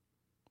father.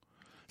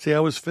 See, I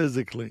was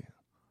physically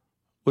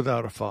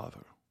without a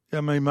father. I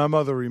mean, my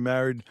mother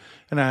remarried,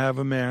 and I have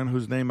a man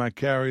whose name I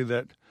carry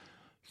that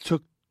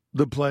took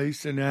the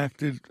place and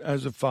acted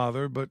as a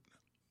father, but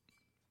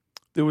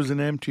there was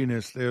an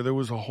emptiness there. There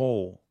was a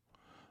hole.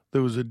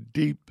 There was a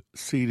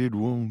deep-seated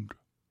wound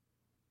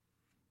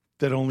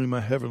that only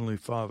my Heavenly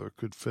Father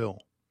could fill.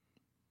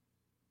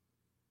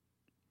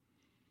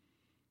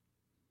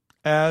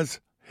 As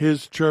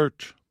his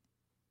church,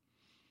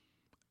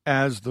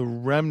 as the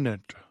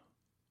remnant,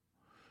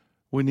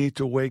 we need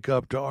to wake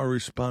up to our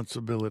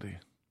responsibility.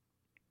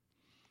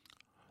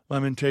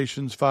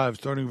 Lamentations 5,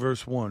 starting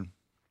verse 1.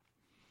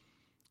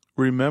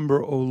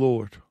 Remember, O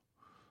Lord,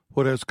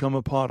 what has come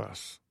upon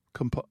us.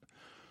 Thank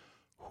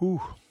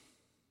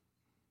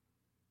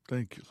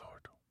you,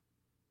 Lord.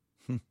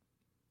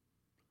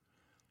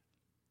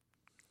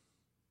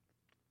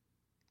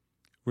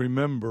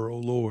 Remember, O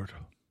Lord,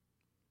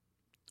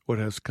 what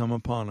has come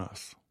upon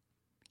us.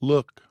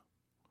 Look,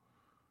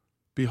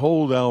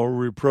 behold our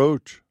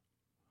reproach.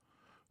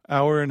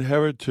 Our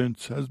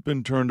inheritance has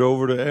been turned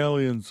over to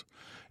aliens,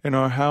 and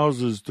our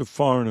houses to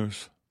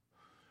foreigners.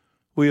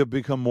 We have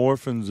become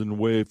orphans and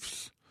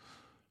waifs.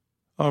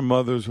 Our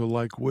mothers are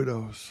like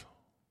widows.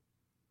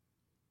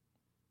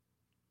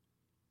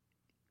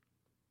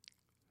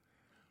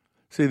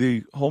 See,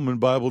 the Holman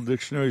Bible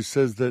Dictionary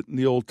says that in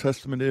the Old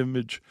Testament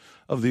image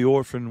of the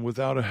orphan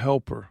without a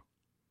helper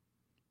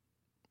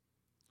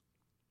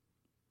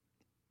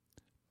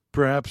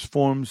perhaps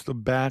forms the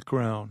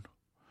background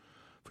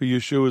for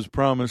Yeshua's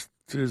promise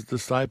to his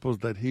disciples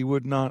that he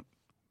would not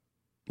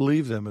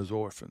leave them as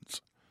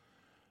orphans.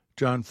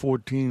 John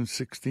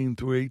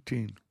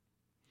 14:16-18.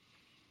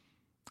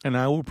 And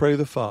I will pray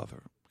the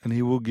Father, and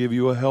he will give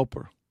you a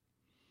helper,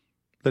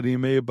 that he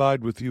may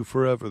abide with you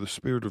forever, the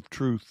Spirit of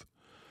truth,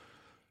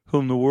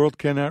 whom the world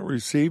cannot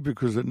receive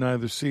because it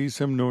neither sees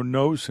him nor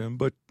knows him,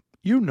 but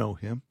you know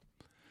him,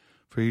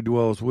 for he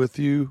dwells with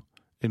you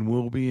and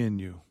will be in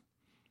you.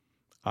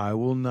 I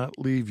will not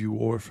leave you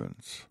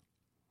orphans.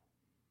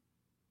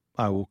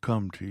 I will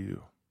come to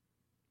you.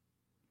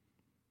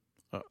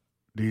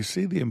 Do you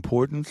see the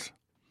importance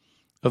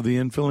of the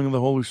infilling of the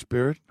Holy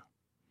Spirit?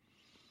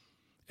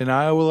 And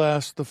I will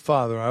ask the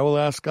Father, I will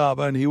ask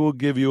Abba, and he will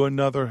give you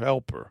another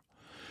helper,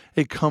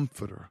 a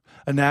comforter,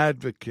 an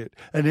advocate,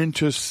 an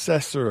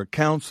intercessor, a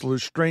counselor,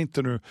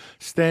 strengthener,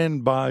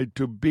 stand by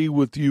to be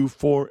with you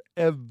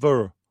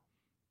forever.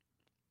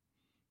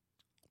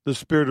 The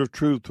Spirit of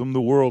truth, whom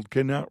the world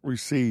cannot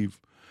receive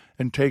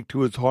and take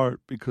to its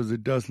heart, because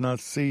it does not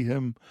see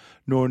him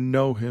nor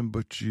know him,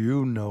 but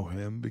you know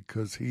him,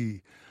 because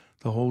he,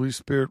 the Holy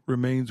Spirit,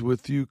 remains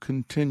with you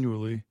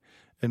continually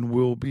and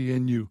will be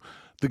in you.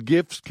 The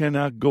gifts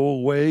cannot go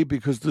away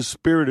because the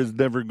Spirit has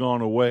never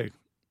gone away.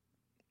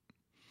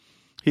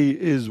 He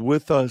is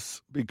with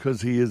us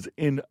because he is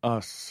in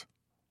us.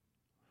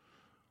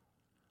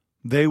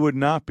 They would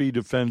not be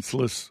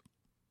defenseless.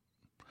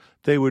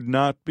 They would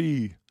not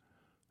be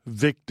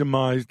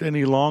victimized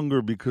any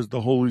longer because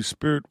the Holy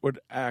Spirit would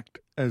act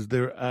as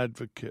their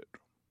advocate.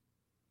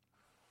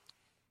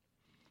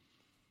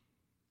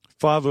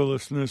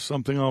 Fatherlessness,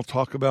 something I'll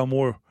talk about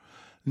more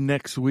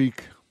next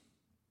week,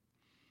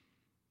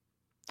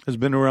 has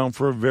been around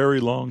for a very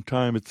long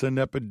time. It's an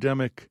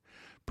epidemic,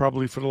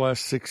 probably for the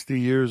last 60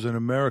 years in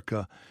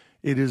America.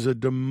 It is a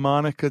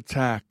demonic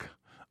attack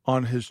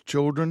on his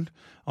children,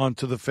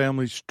 onto the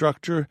family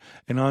structure,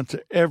 and onto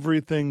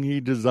everything he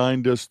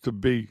designed us to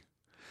be.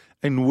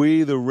 And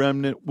we, the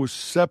remnant, were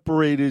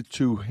separated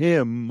to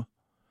him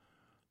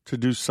to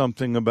do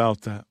something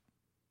about that.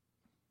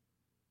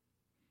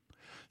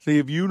 See,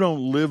 if you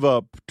don't live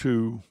up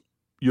to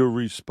your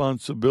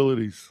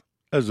responsibilities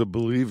as a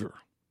believer,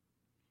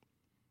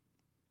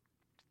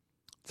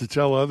 to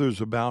tell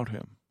others about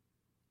him,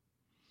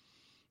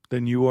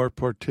 then you are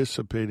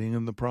participating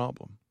in the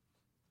problem.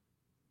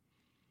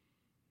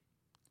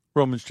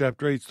 Romans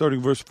chapter 8,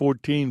 starting verse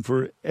 14,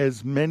 for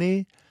as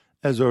many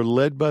as are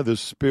led by the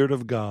Spirit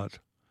of God,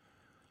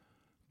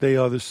 they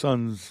are the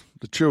sons,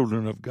 the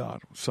children of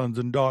God, sons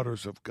and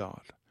daughters of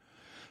God.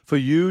 For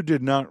you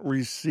did not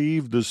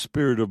receive the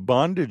spirit of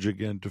bondage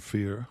again to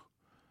fear,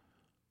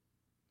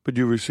 but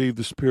you received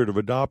the spirit of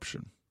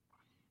adoption,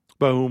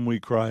 by whom we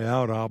cry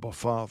out, Abba,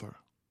 Father.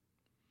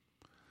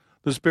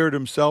 The Spirit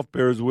himself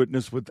bears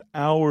witness with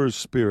our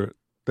spirit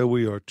that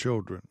we are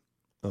children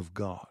of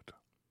God.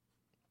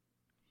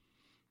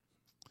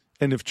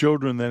 And if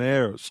children, then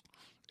heirs,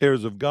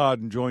 heirs of God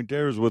and joint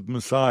heirs with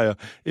Messiah,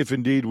 if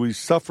indeed we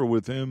suffer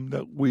with him,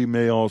 that we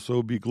may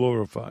also be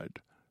glorified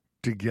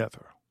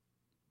together.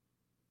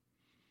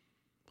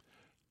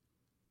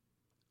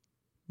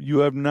 You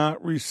have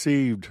not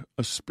received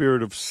a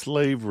spirit of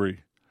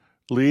slavery,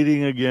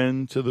 leading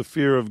again to the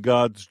fear of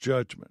God's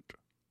judgment,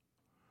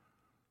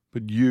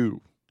 but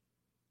you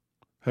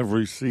have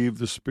received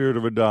the spirit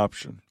of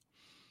adoption,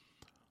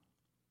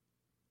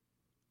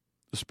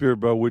 the spirit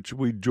by which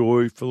we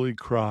joyfully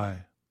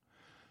cry,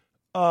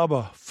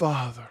 Abba,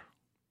 Father.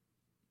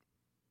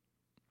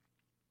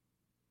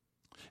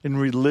 In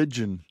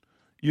religion,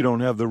 you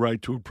don't have the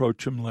right to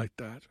approach him like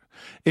that.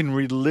 In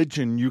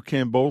religion, you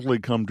can't boldly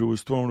come to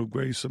his throne of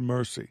grace and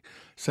mercy,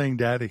 saying,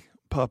 Daddy,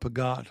 Papa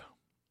God.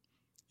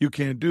 You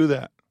can't do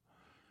that.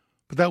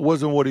 But that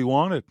wasn't what he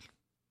wanted.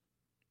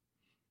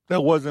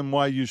 That wasn't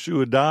why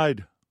Yeshua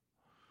died.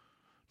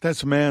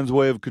 That's man's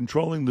way of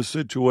controlling the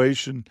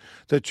situation,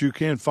 that you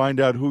can't find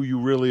out who you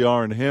really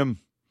are in him,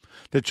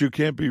 that you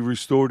can't be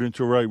restored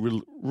into a right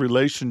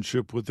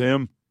relationship with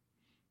him,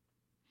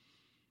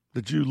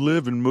 that you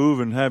live and move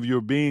and have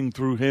your being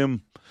through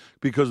him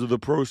because of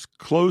the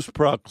close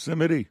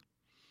proximity,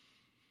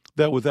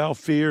 that without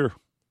fear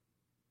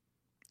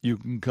you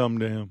can come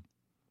to him.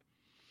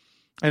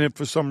 And if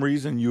for some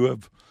reason you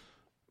have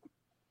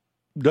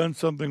done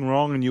something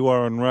wrong and you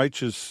are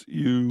unrighteous,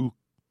 you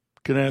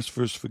can ask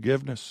for his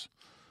forgiveness.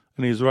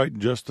 And he's right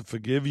and just to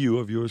forgive you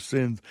of your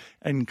sins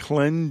and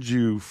cleanse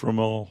you from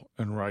all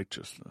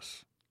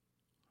unrighteousness.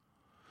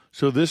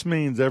 So this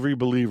means every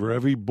believer,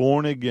 every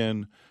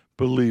born-again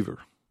believer,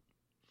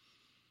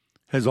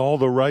 has all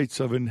the rights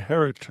of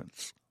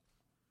inheritance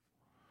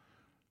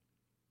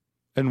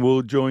and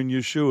will join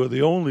Yeshua,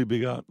 the only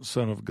begotten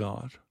Son of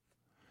God,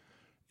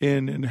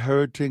 in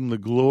inheriting the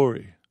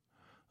glory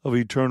of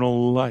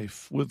eternal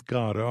life with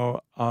God,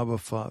 our Abba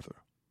Father.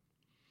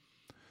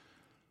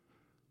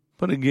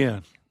 But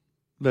again,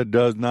 that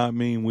does not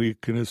mean we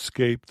can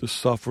escape the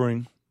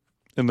suffering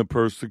and the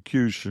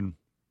persecution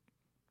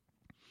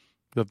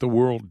that the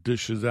world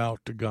dishes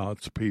out to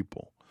God's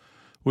people.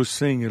 We're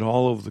seeing it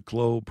all over the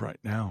globe right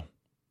now.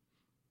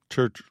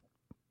 Church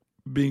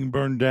being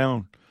burned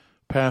down,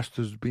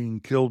 pastors being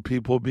killed,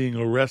 people being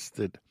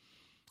arrested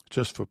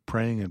just for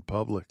praying in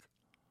public,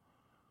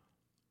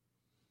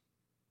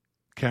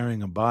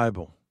 carrying a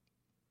Bible.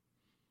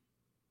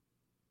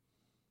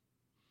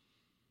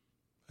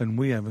 And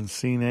we haven't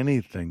seen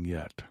anything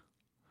yet.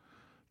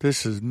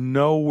 This is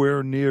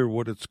nowhere near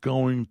what it's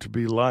going to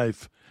be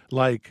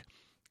like.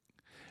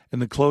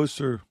 And the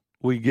closer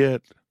we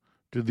get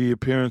to the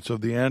appearance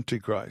of the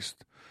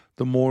Antichrist,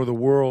 the more the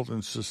world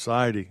and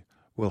society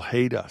will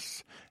hate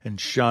us and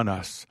shun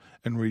us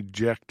and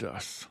reject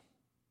us.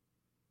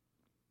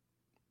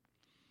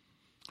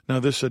 Now,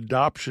 this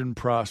adoption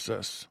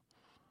process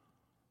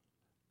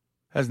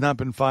has not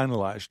been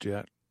finalized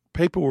yet.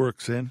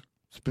 Paperwork's in.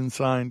 It's been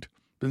signed,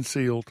 been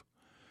sealed.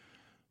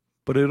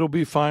 But it'll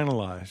be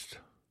finalized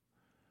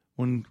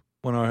when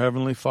our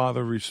Heavenly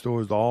Father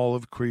restores all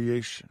of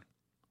creation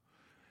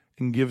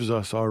and gives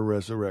us our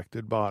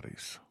resurrected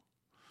bodies.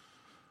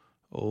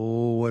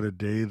 Oh, what a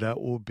day that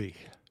will be.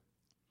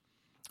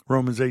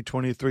 Romans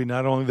 8:23,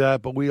 not only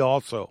that, but we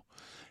also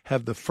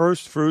have the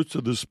first fruits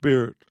of the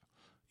Spirit,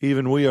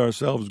 even we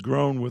ourselves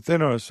grown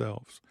within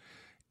ourselves,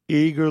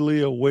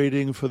 eagerly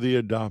awaiting for the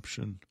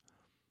adoption,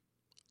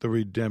 the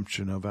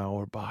redemption of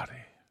our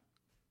body.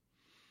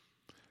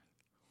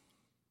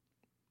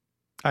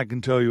 I can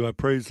tell you, I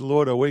praise the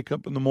Lord. I wake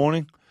up in the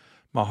morning,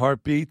 my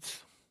heart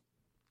beats.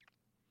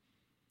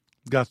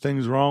 Got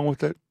things wrong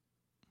with it.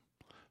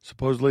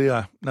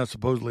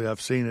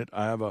 I've seen it.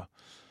 I have a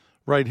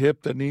right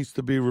hip that needs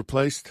to be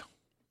replaced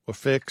or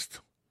fixed.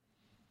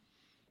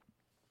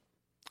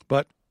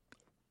 But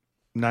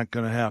not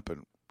going to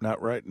happen.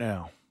 Not right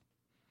now.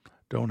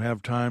 Don't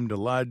have time to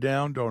lie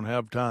down. Don't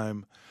have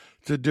time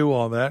to do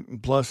all that.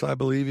 And plus, I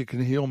believe he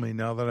can heal me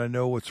now that I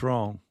know what's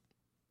wrong.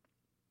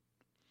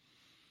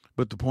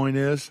 But the point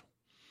is,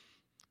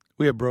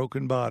 we have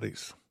broken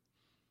bodies.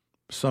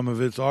 Some of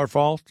it's our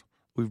fault.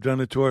 We've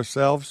done it to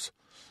ourselves.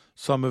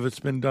 Some of it's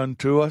been done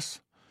to us.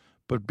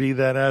 But be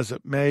that as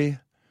it may,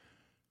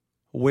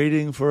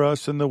 waiting for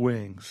us in the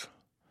wings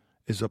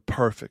is a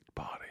perfect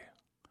body.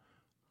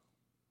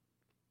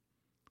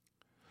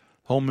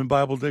 Holman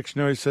Bible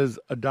Dictionary says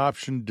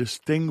adoption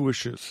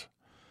distinguishes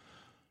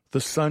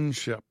the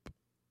sonship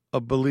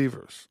of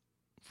believers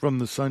from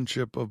the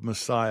sonship of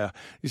Messiah.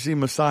 You see,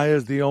 Messiah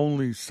is the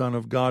only Son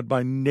of God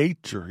by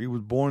nature. He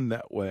was born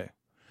that way,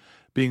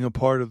 being a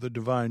part of the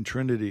divine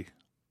Trinity.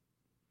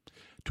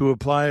 To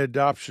apply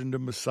adoption to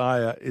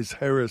Messiah is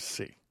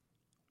heresy.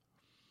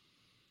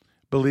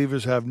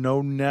 Believers have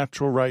no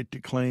natural right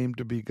to claim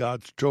to be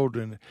God's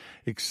children,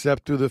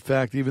 except through the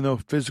fact, even though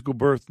physical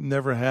birth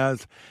never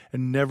has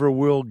and never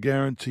will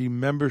guarantee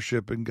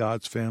membership in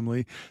God's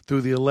family, through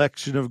the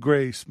election of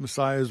grace,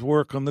 Messiah's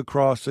work on the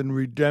cross and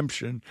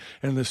redemption,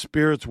 and the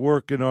Spirit's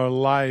work in our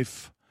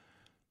life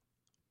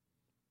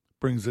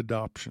brings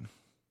adoption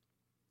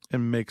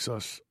and makes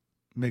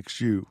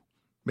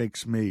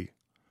me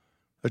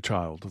a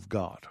child of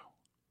God.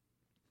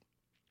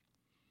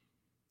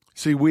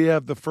 See, we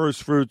have the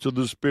first fruits of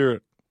the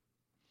Spirit.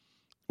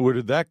 Where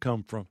did that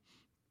come from?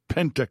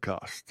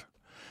 Pentecost.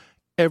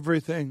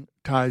 Everything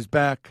ties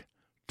back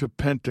to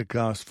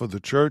Pentecost for the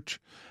church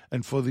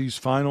and for these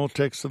final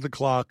ticks of the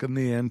clock and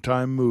the end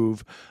time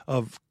move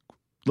of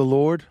the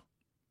Lord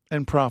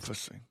and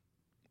prophecy.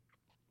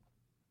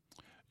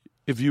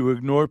 If you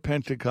ignore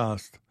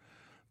Pentecost,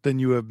 then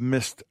you have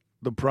missed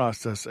the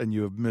process and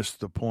you have missed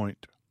the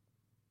point.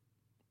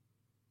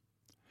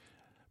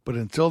 But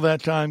until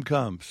that time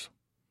comes,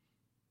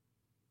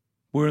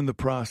 we're in the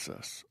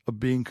process of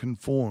being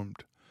conformed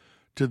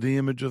to the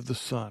image of the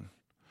Son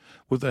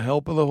with the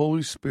help of the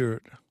Holy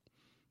Spirit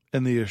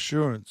and the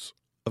assurance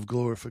of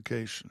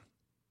glorification.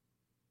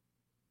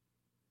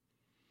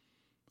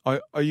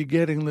 Are you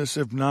getting this?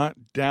 If not,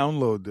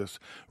 download this.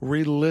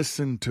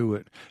 Re-listen to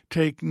it.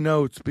 Take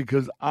notes,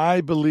 because I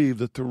believe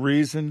that the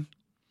reason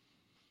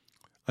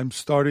I'm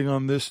starting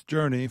on this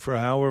journey, for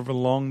however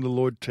long the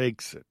Lord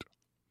takes it,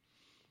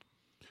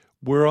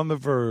 we're on the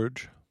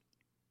verge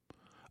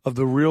of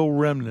the real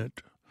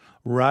remnant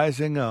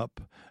rising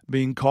up,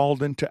 being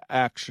called into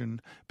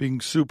action,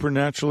 being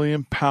supernaturally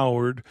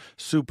empowered,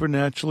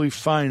 supernaturally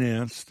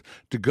financed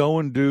to go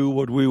and do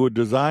what we were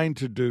designed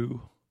to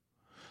do,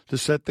 to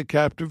set the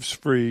captives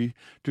free,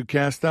 to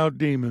cast out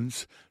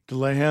demons, to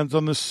lay hands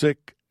on the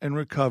sick and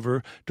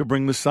recover, to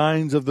bring the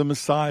signs of the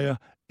Messiah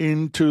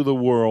into the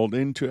world,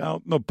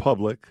 out in the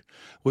public,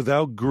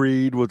 without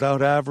greed, without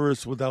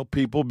avarice, without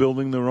people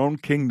building their own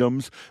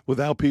kingdoms,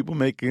 without people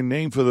making a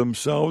name for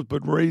themselves,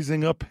 but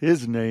raising up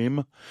his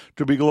name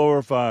to be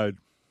glorified.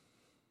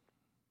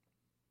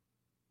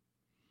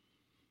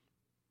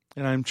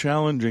 And I'm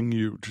challenging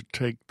you to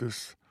take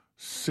this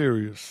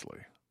seriously.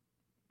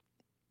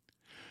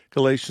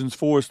 Galatians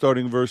 4,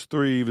 starting verse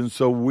 3, even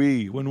so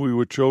we, when we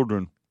were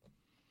children,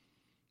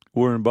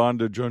 were in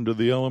bondage under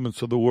the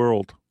elements of the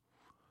world.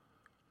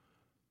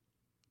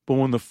 But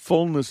when the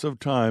fullness of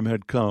time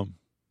had come,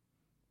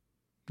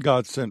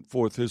 God sent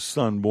forth his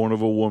Son, born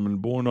of a woman,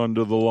 born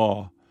under the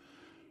law,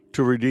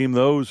 to redeem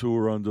those who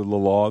were under the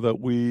law, that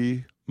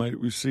we might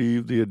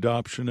receive the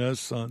adoption as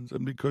sons.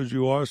 And because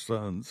you are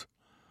sons,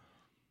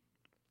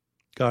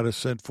 God has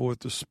sent forth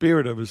the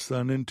Spirit of his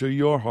Son into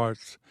your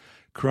hearts,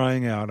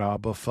 crying out,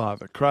 Abba,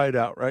 Father. Cry it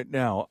out right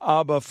now.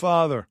 Abba,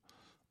 Father.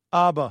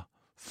 Abba,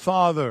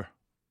 Father.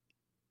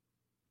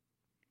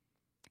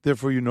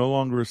 Therefore, you're no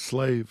longer a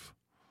slave,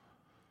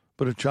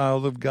 but a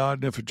child of God,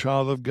 and if a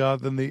child of God,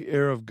 then the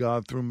heir of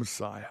God through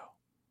Messiah.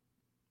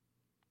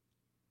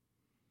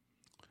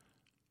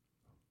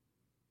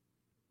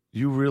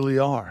 You really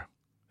are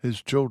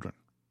his children.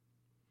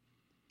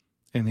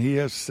 And he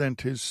has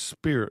sent his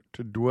Spirit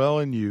to dwell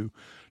in you,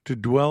 to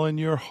dwell in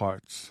your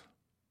hearts,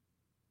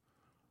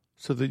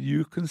 so that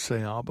you can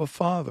say, Abba,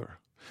 Father.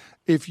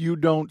 If you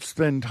don't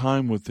spend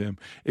time with him,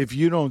 if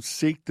you don't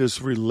seek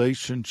this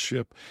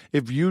relationship,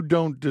 if you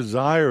don't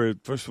desire it,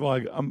 first of all,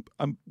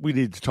 we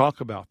need to talk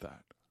about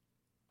that.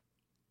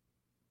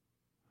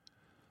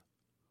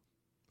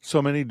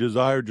 So many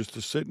desire just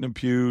to sit in a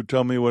pew,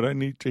 tell me what I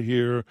need to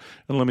hear,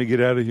 and let me get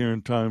out of here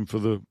in time for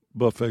the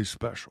buffet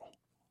special.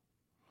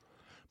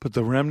 But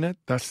the remnant,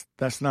 that's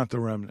not the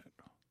remnant.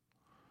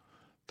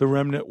 The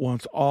remnant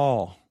wants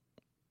all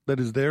that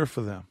is there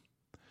for them.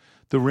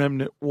 The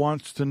remnant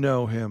wants to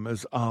know him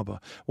as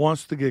Abba,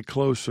 wants to get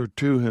closer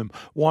to him,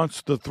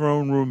 wants the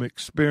throne room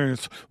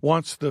experience,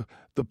 wants the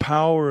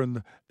power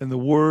and the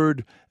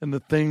word and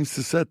the things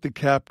to set the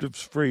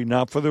captives free,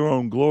 not for their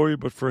own glory,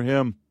 but for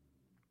him.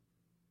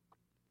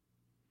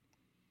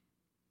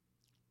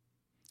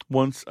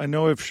 Once, I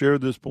know I've shared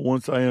this, but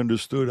once I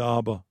understood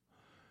Abba,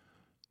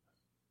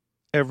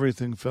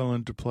 everything fell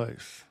into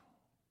place.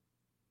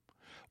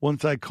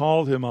 Once I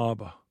called him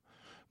Abba,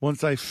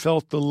 once I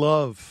felt the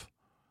love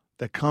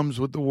that comes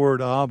with the word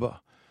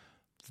Abba,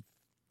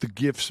 the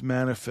gifts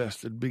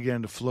manifested,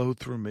 began to flow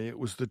through me. It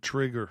was the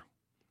trigger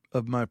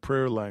of my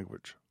prayer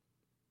language.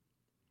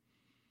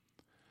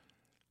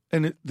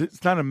 And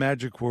it's not a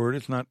magic word.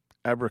 It's not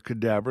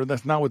abracadabra.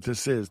 That's not what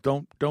this is.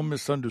 Don't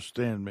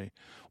misunderstand me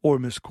or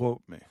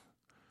misquote me.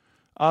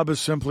 Abba is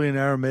simply an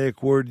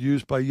Aramaic word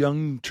used by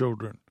young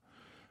children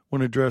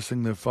when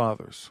addressing their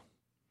fathers.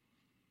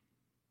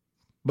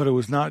 But it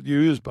was not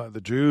used by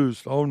the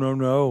Jews. Oh,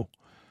 no.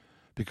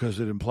 Because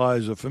it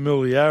implies a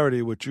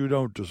familiarity which you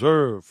don't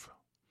deserve.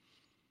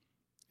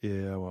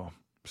 Yeah, well,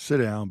 sit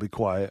down, be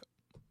quiet.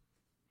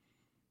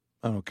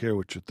 I don't care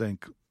what you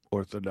think,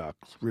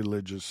 Orthodox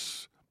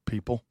religious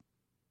people.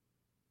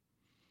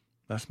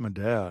 That's my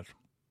dad.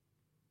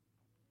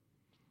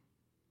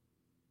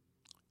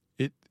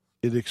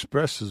 It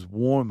expresses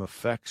warm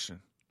affection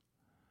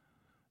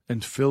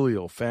and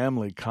filial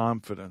family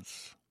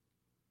confidence.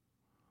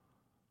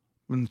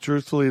 And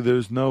truthfully,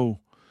 there's no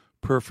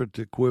perfect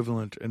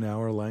equivalent in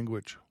our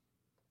language.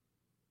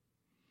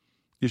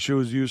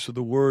 Yeshua's use of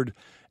the word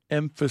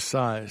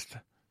emphasized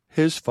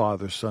his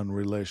father-son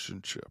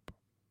relationship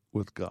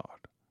with God.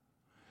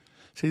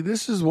 See,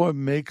 this is what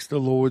makes the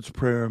Lord's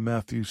Prayer in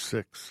Matthew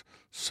 6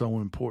 so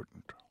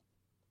important.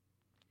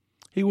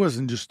 He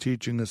wasn't just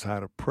teaching us how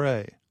to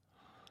pray.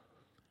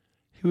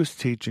 He was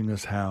teaching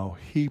us how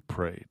he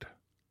prayed,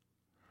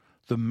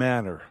 the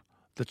manner,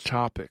 the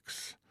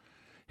topics.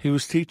 He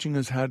was teaching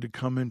us how to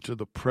come into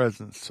the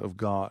presence of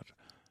God.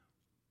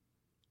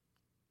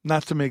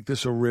 Not to make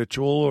this a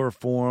ritual or a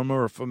form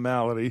or a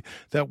formality,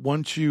 that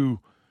once you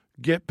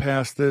get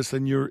past this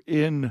and you're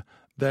in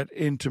that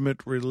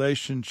intimate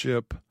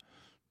relationship,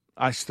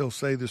 I still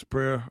say this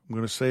prayer. I'm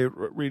going to say it,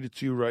 read it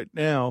to you right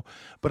now,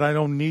 but I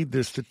don't need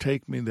this to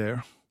take me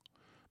there.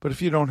 But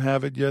if you don't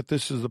have it yet,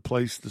 this is the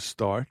place to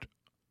start.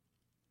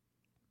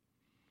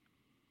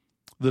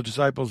 The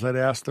disciples had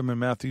asked him in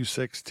Matthew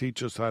 6,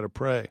 teach us how to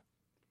pray.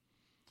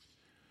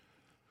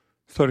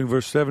 Starting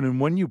verse 7,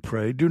 and when you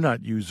pray, do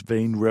not use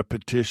vain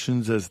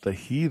repetitions as the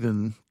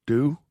heathen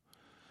do,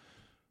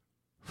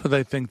 for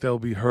they think they'll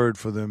be heard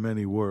for their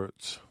many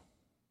words.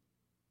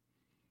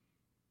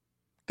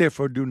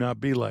 Therefore, do not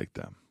be like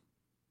them.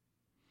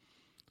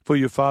 For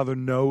your Father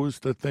knows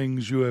the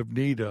things you have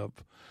need of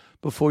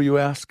before you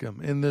ask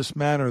him. In this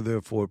manner,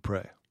 therefore,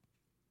 pray.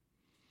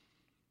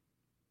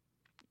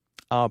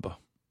 Abba,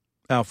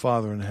 our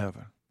Father in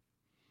heaven,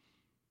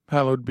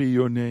 hallowed be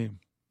your name.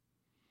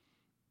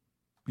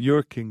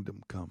 Your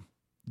kingdom come,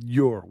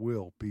 your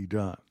will be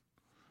done,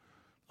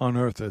 on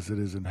earth as it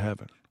is in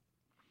heaven.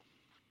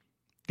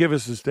 Give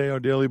us this day our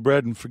daily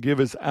bread, and forgive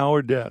us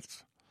our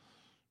debts,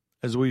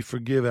 as we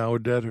forgive our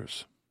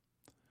debtors.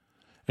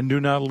 And do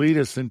not lead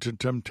us into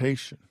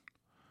temptation,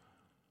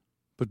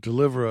 but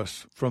deliver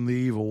us from the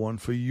evil one.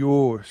 For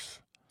yours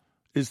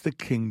is the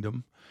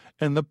kingdom,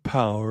 and the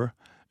power,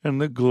 and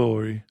the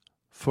glory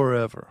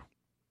forever.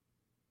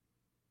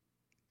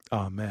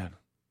 Amen.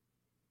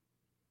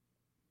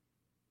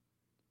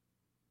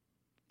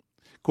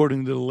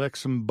 According to the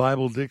Lexham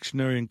Bible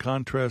Dictionary, in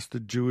contrast to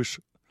Jewish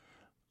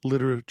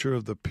literature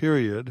of the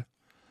period,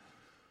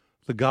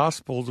 the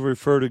Gospels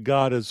refer to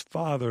God as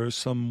Father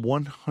some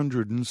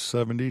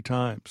 170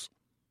 times,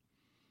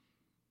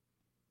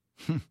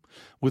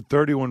 with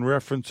 31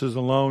 references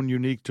alone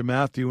unique to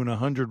Matthew and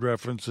 100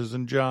 references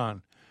in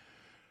John.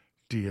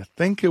 Do you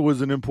think it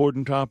was an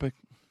important topic?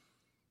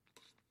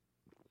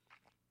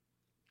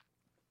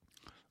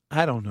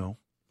 I don't know.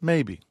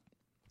 Maybe.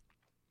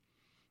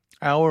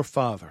 Our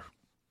Father.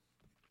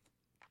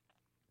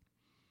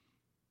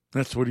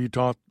 That's what he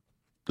taught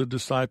the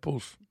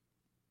disciples.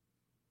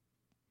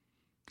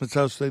 That's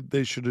how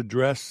they should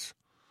address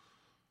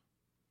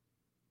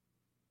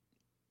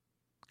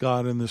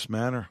God in this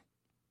manner.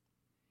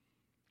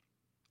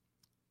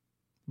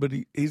 But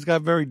he's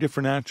got very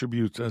different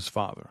attributes as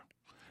Father.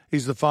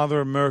 He's the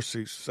Father of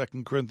mercies,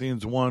 2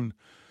 Corinthians 1,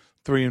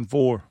 3 and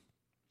 4.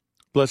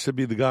 Blessed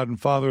be the God and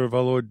Father of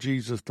our Lord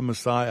Jesus, the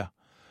Messiah,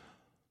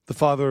 the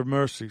Father of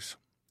mercies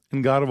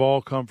and God of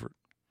all comfort,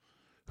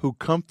 who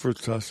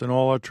comforts us in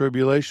all our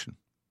tribulation,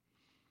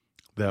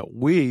 that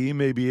we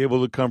may be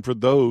able to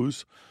comfort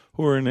those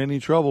who are in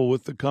any trouble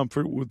with the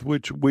comfort with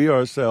which we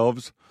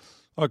ourselves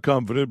are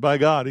comforted by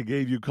God. He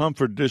gave you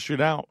comfort, dish it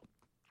out.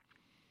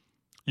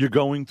 You're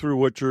going through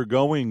what you're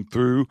going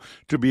through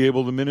to be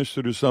able to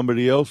minister to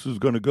somebody else who's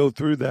going to go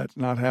through that,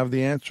 not have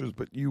the answers,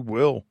 but you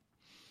will.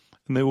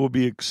 And they will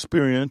be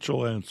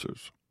experiential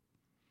answers.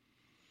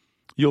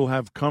 You'll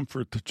have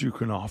comfort that you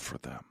can offer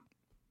them,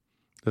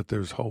 that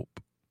there's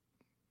hope.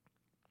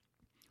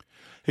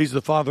 He's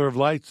the Father of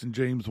lights in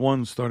James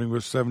 1, starting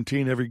verse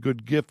 17. Every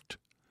good gift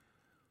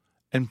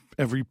and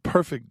every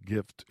perfect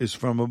gift is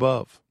from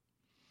above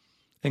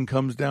and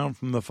comes down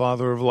from the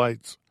Father of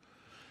lights,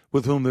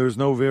 with whom there is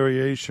no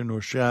variation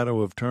or shadow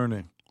of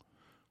turning.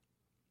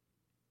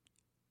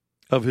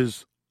 Of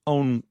his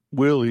own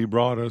will he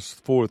brought us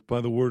forth by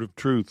the word of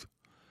truth,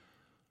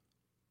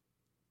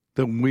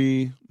 that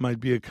we might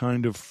be a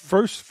kind of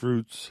first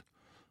fruits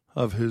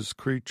of his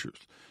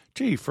creatures.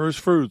 Gee, first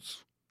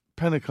fruits,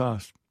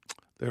 Pentecost.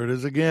 There it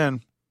is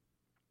again.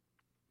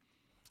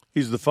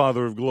 He's the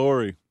Father of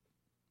glory.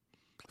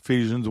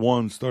 Ephesians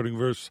 1, starting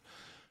verse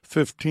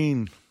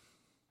 15.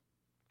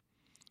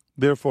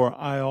 Therefore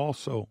I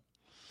also,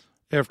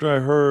 after I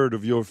heard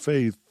of your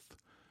faith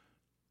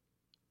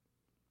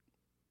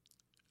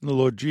in the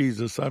Lord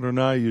Jesus,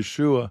 Adonai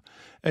Yeshua,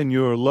 and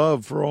your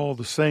love for all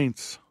the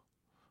saints,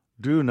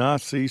 do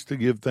not cease to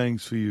give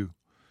thanks for you,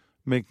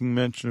 making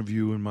mention of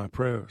you in my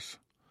prayers.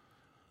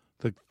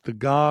 The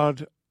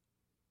God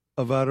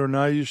of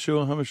Adonai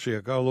Yeshua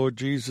HaMashiach, our Lord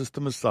Jesus the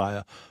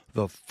Messiah,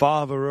 the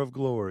Father of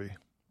glory,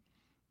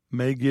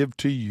 may give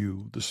to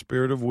you the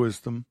spirit of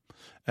wisdom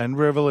and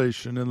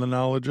revelation in the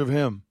knowledge of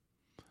him,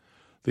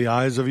 the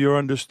eyes of your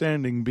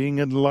understanding being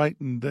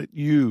enlightened, that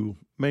you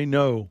may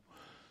know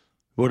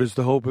what is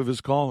the hope of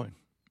his calling,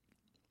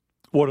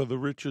 what are the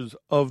riches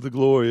of the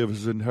glory of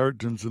his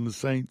inheritance in the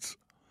saints,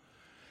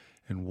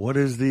 and what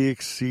is the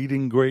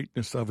exceeding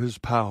greatness of his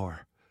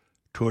power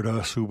toward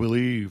us who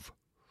believe,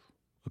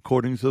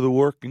 according to the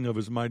working of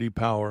his mighty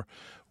power,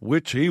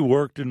 which he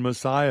worked in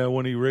Messiah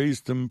when he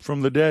raised him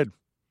from the dead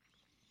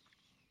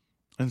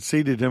and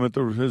seated him at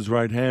his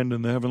right hand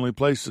in the heavenly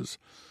places,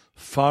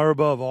 far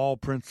above all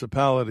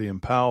principality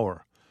and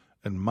power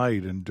and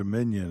might and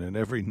dominion and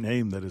every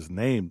name that is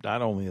named,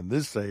 not only in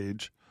this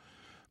age,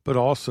 but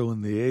also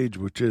in the age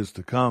which is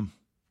to come.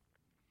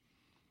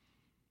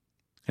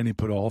 And he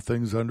put all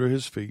things under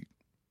his feet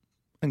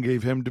and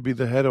gave him to be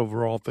the head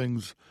over all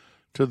things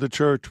to the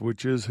church,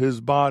 which is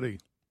his body,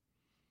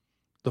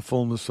 the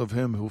fullness of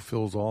him who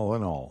fills all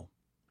in all.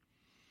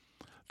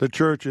 The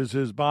church is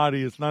his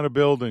body. It's not a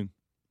building.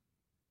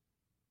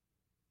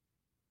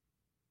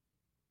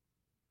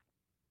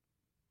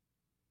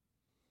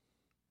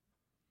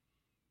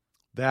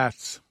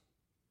 That's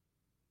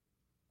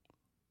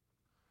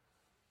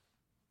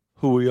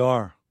who we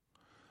are.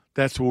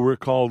 That's what we're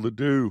called to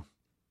do.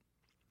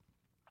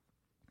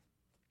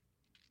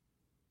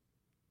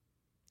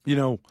 You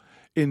know,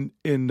 in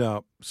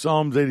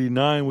Psalms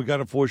 89, we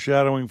got a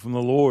foreshadowing from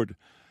the Lord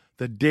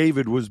that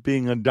David was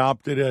being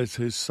adopted as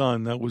his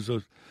son. That was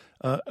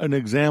an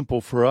example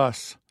for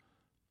us.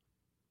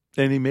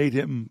 And he made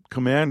him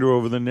commander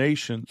over the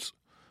nations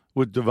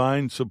with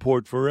divine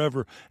support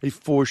forever, a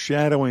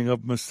foreshadowing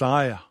of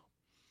Messiah.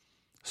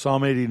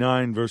 Psalm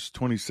 89, verse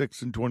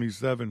 26 and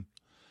 27.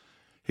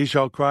 He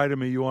shall cry to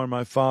me, you are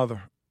my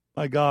Father,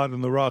 my God,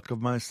 and the rock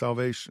of my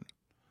salvation.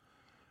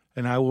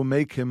 And I will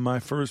make him my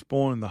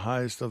firstborn, the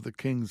highest of the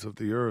kings of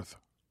the earth.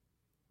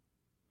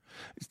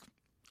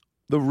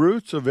 The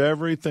roots of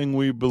everything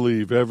we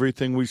believe,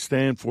 everything we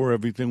stand for,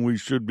 everything we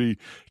should be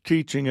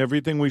teaching,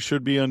 everything we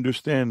should be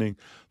understanding,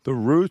 the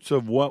roots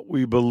of what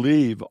we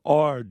believe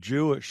are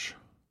Jewish.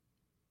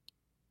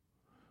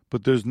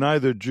 But there's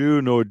neither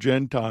Jew nor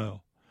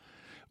Gentile,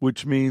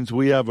 which means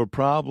we have a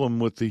problem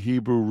with the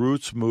Hebrew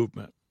roots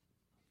movement.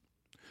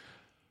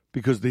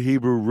 Because the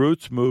Hebrew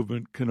roots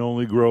movement can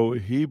only grow a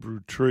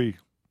Hebrew tree.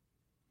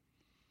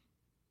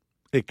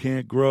 It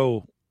can't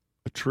grow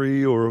a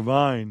tree or a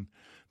vine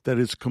that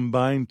is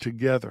combined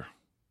together.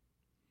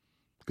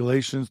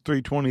 Galatians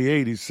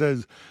 3:28, he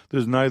says,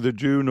 there's neither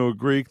Jew nor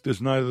Greek,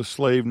 there's neither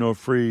slave nor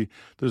free,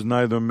 there's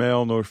neither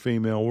male nor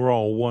female. We're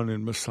all one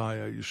in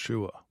Messiah,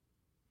 Yeshua.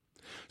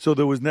 So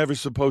there was never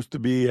supposed to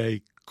be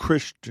a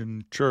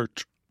Christian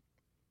church.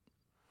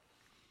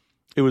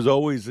 It was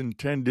always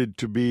intended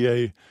to be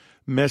a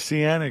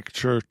messianic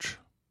church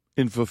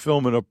in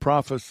fulfillment of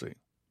prophecy.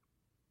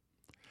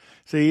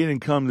 See, he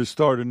didn't come to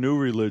start a new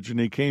religion.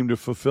 He came to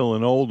fulfill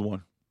an old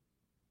one.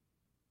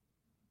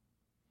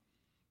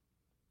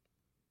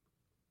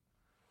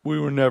 We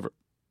were never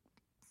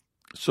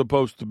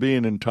supposed to be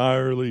an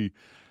entirely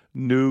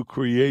new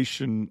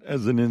creation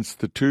as an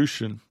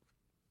institution.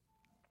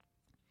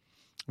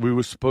 We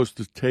were supposed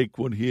to take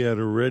what he had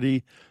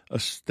already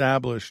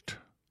established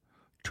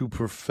to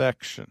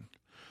perfection.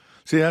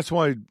 See, that's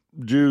why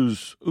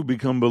Jews who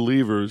become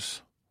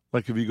believers,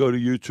 like if you go to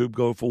YouTube,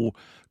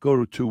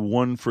 go to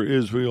One for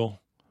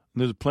Israel,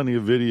 and there's plenty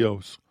of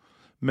videos,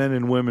 men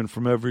and women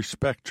from every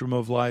spectrum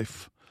of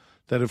life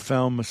that have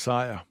found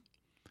Messiah.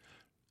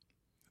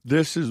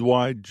 This is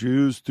why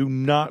Jews do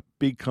not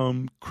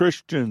become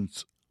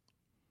Christians.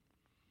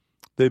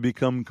 They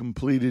become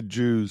completed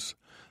Jews.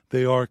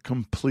 They are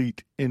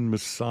complete in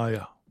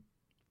Messiah.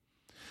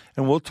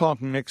 And we'll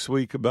talk next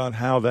week about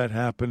how that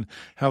happened,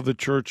 how the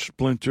church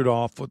splintered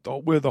off,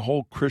 where the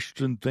whole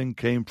Christian thing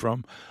came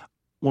from.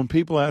 When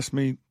people ask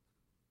me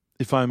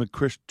if I'm a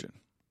Christian,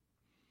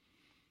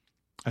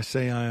 I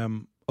say I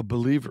am a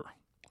believer.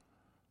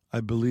 I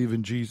believe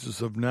in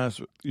Jesus of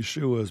Nazareth,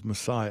 Yeshua as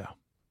Messiah.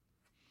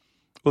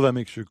 Well, that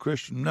makes you a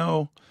Christian.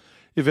 No.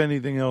 If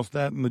anything else,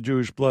 that and the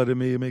Jewish blood in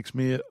me, it makes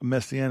me a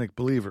messianic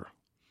believer.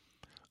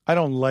 I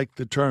don't like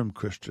the term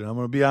Christian. I'm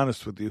going to be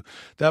honest with you.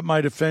 That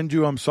might offend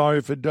you. I'm sorry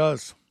if it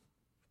does.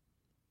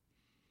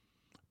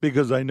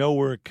 Because I know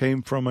where it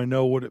came from. I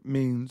know what it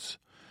means.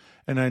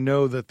 And I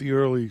know that the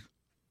early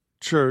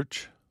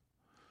church,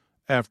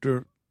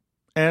 after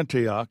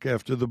Antioch,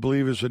 after the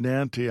believers in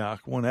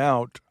Antioch went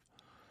out,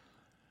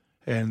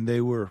 and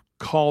they were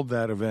called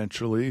that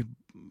eventually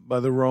by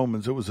the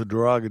Romans. It was a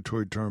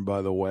derogatory term,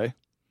 by the way.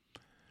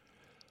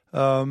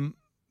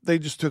 They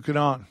just took it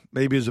on.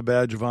 Maybe as a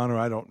badge of honor,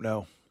 I don't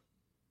know.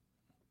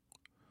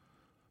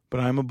 But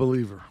I'm a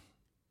believer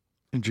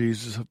in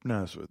Jesus of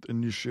Nazareth,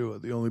 in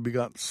Yeshua, the only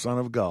begotten Son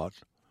of God,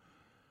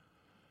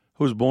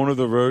 who was born of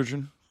the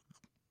Virgin,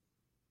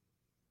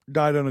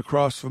 died on a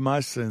cross for my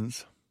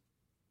sins,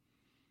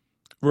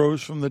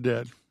 rose from the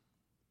dead,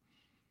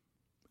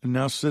 and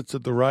now sits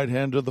at the right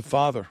hand of the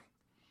Father.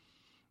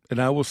 And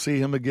I will see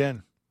him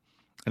again.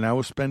 And I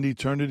will spend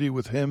eternity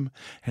with him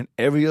and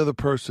every other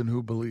person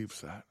who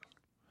believes that.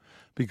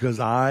 Because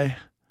I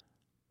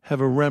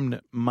have a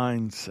remnant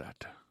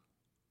mindset.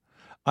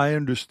 I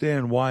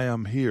understand why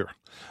I'm here.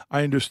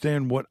 I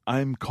understand what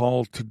I'm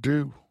called to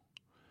do.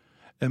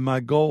 And my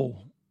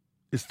goal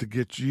is to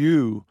get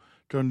you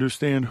to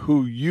understand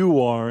who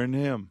you are in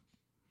him.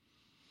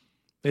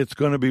 It's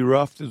going to be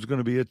rough. There's going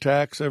to be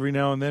attacks every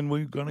now and then.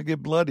 We're going to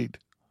get bloodied.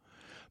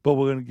 But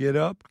we're going to get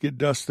up, get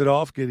dusted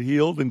off, get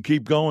healed, and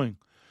keep going.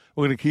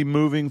 We're going to keep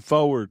moving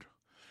forward.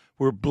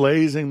 We're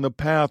blazing the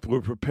path.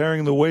 We're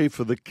preparing the way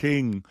for the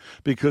King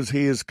because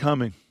he is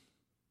coming.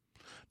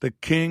 The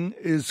King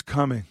is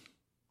coming.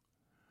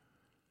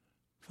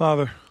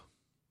 Father,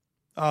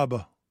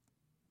 Abba,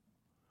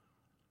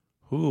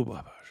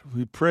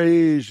 we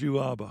praise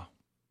you, Abba.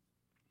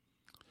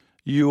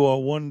 You are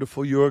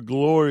wonderful. You are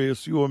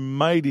glorious. You are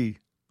mighty.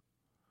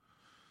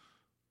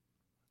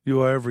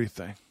 You are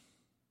everything.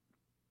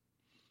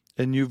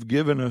 And you've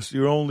given us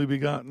your only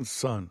begotten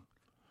Son,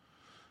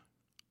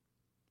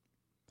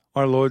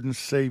 our Lord and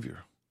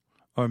Savior,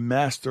 our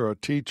Master, our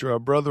Teacher, our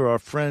Brother, our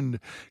Friend,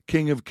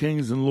 King of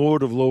Kings and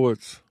Lord of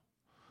Lords,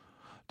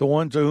 the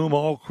one to whom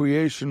all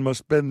creation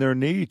must bend their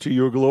knee to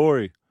your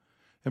glory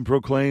and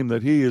proclaim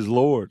that he is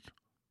Lord.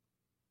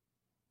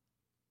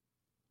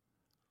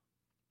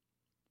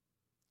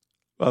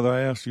 Father,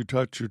 I ask you to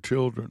touch your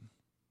children.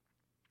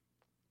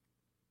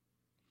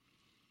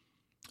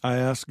 I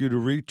ask you to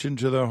reach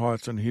into their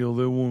hearts and heal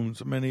their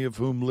wounds, many of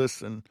whom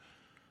listen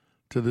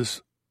to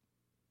this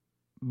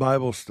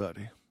Bible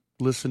study,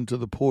 listen to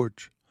the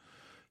Porch,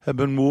 have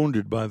been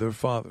wounded by their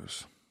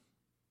fathers,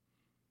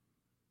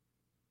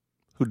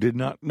 who did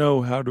not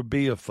know how to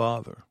be a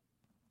father.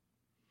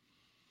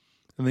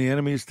 And the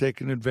enemy has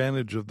taken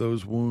advantage of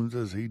those wounds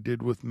as he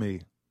did with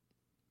me.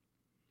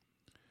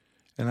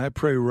 And I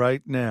pray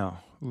right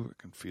now, I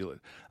can feel it,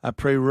 I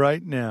pray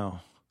right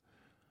now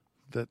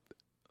that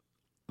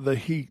the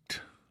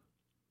heat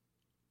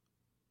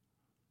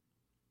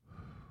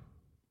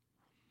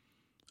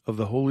of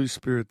the Holy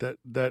Spirit,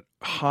 that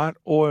hot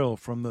oil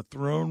from the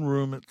throne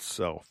room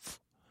itself,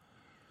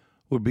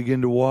 would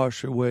begin to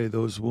wash away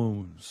those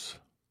wounds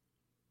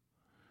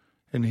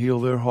and heal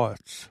their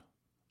hearts,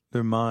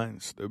 their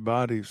minds, their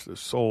bodies, their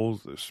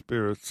souls, their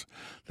spirits,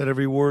 that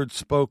every word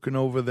spoken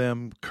over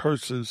them,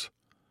 curses,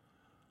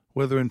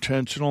 whether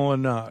intentional or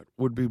not,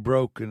 would be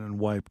broken and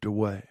wiped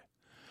away,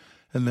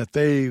 and that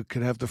they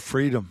could have the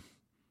freedom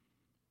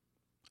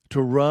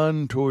to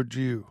run towards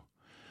you,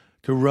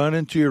 to run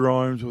into your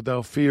arms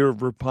without fear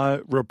of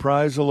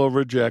reprisal or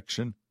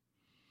rejection,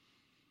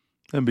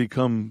 and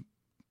become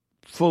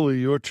fully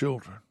your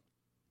children,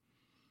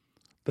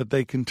 that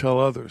they can tell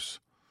others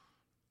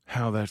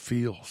how that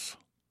feels.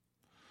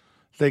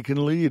 They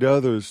can lead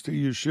others to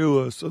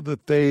Yeshua so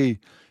that they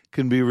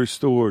can be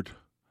restored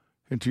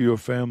into your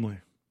family.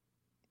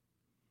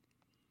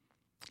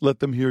 Let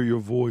them hear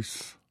your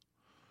voice.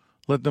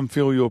 Let them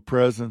feel your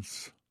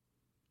presence.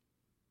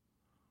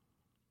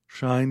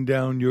 Shine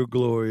down your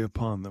glory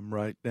upon them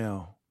right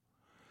now.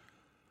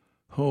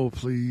 Oh,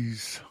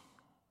 please.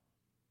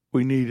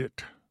 We need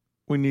it.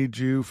 We need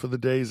you for the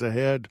days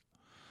ahead.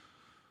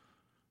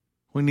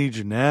 We need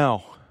you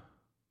now.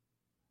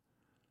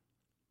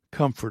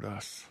 Comfort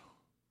us.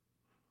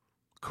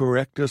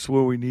 Correct us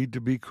where we need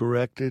to be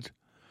corrected.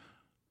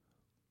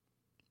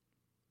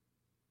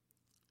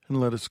 And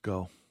let us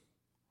go.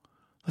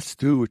 Let's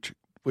do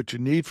what you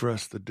need for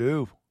us to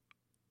do.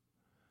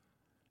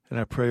 And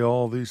I pray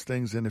all these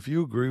things. And if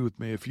you agree with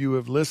me, if you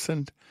have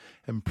listened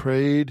and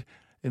prayed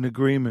in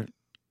agreement,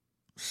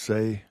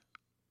 say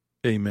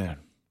amen.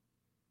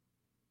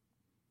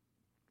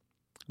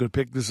 I'm going to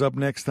pick this up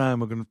next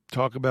time. We're going to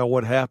talk about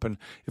what happened.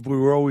 If we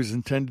were always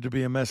intended to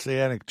be a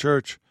Messianic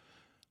church,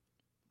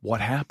 what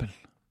happened?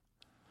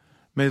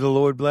 May the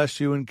Lord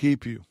bless you and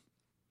keep you.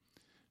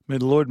 May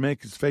the Lord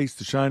make his face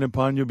to shine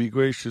upon you, be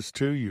gracious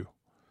to you.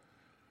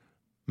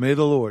 May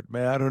the Lord,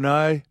 may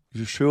Adonai,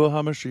 Yeshua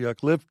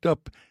HaMashiach, lift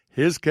up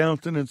his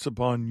countenance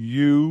upon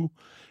you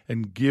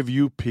and give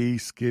you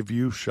peace, give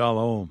you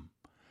shalom.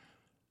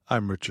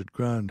 I'm Richard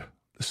Grund.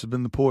 This has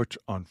been The Porch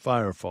on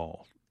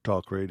Firefall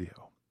Talk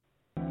Radio.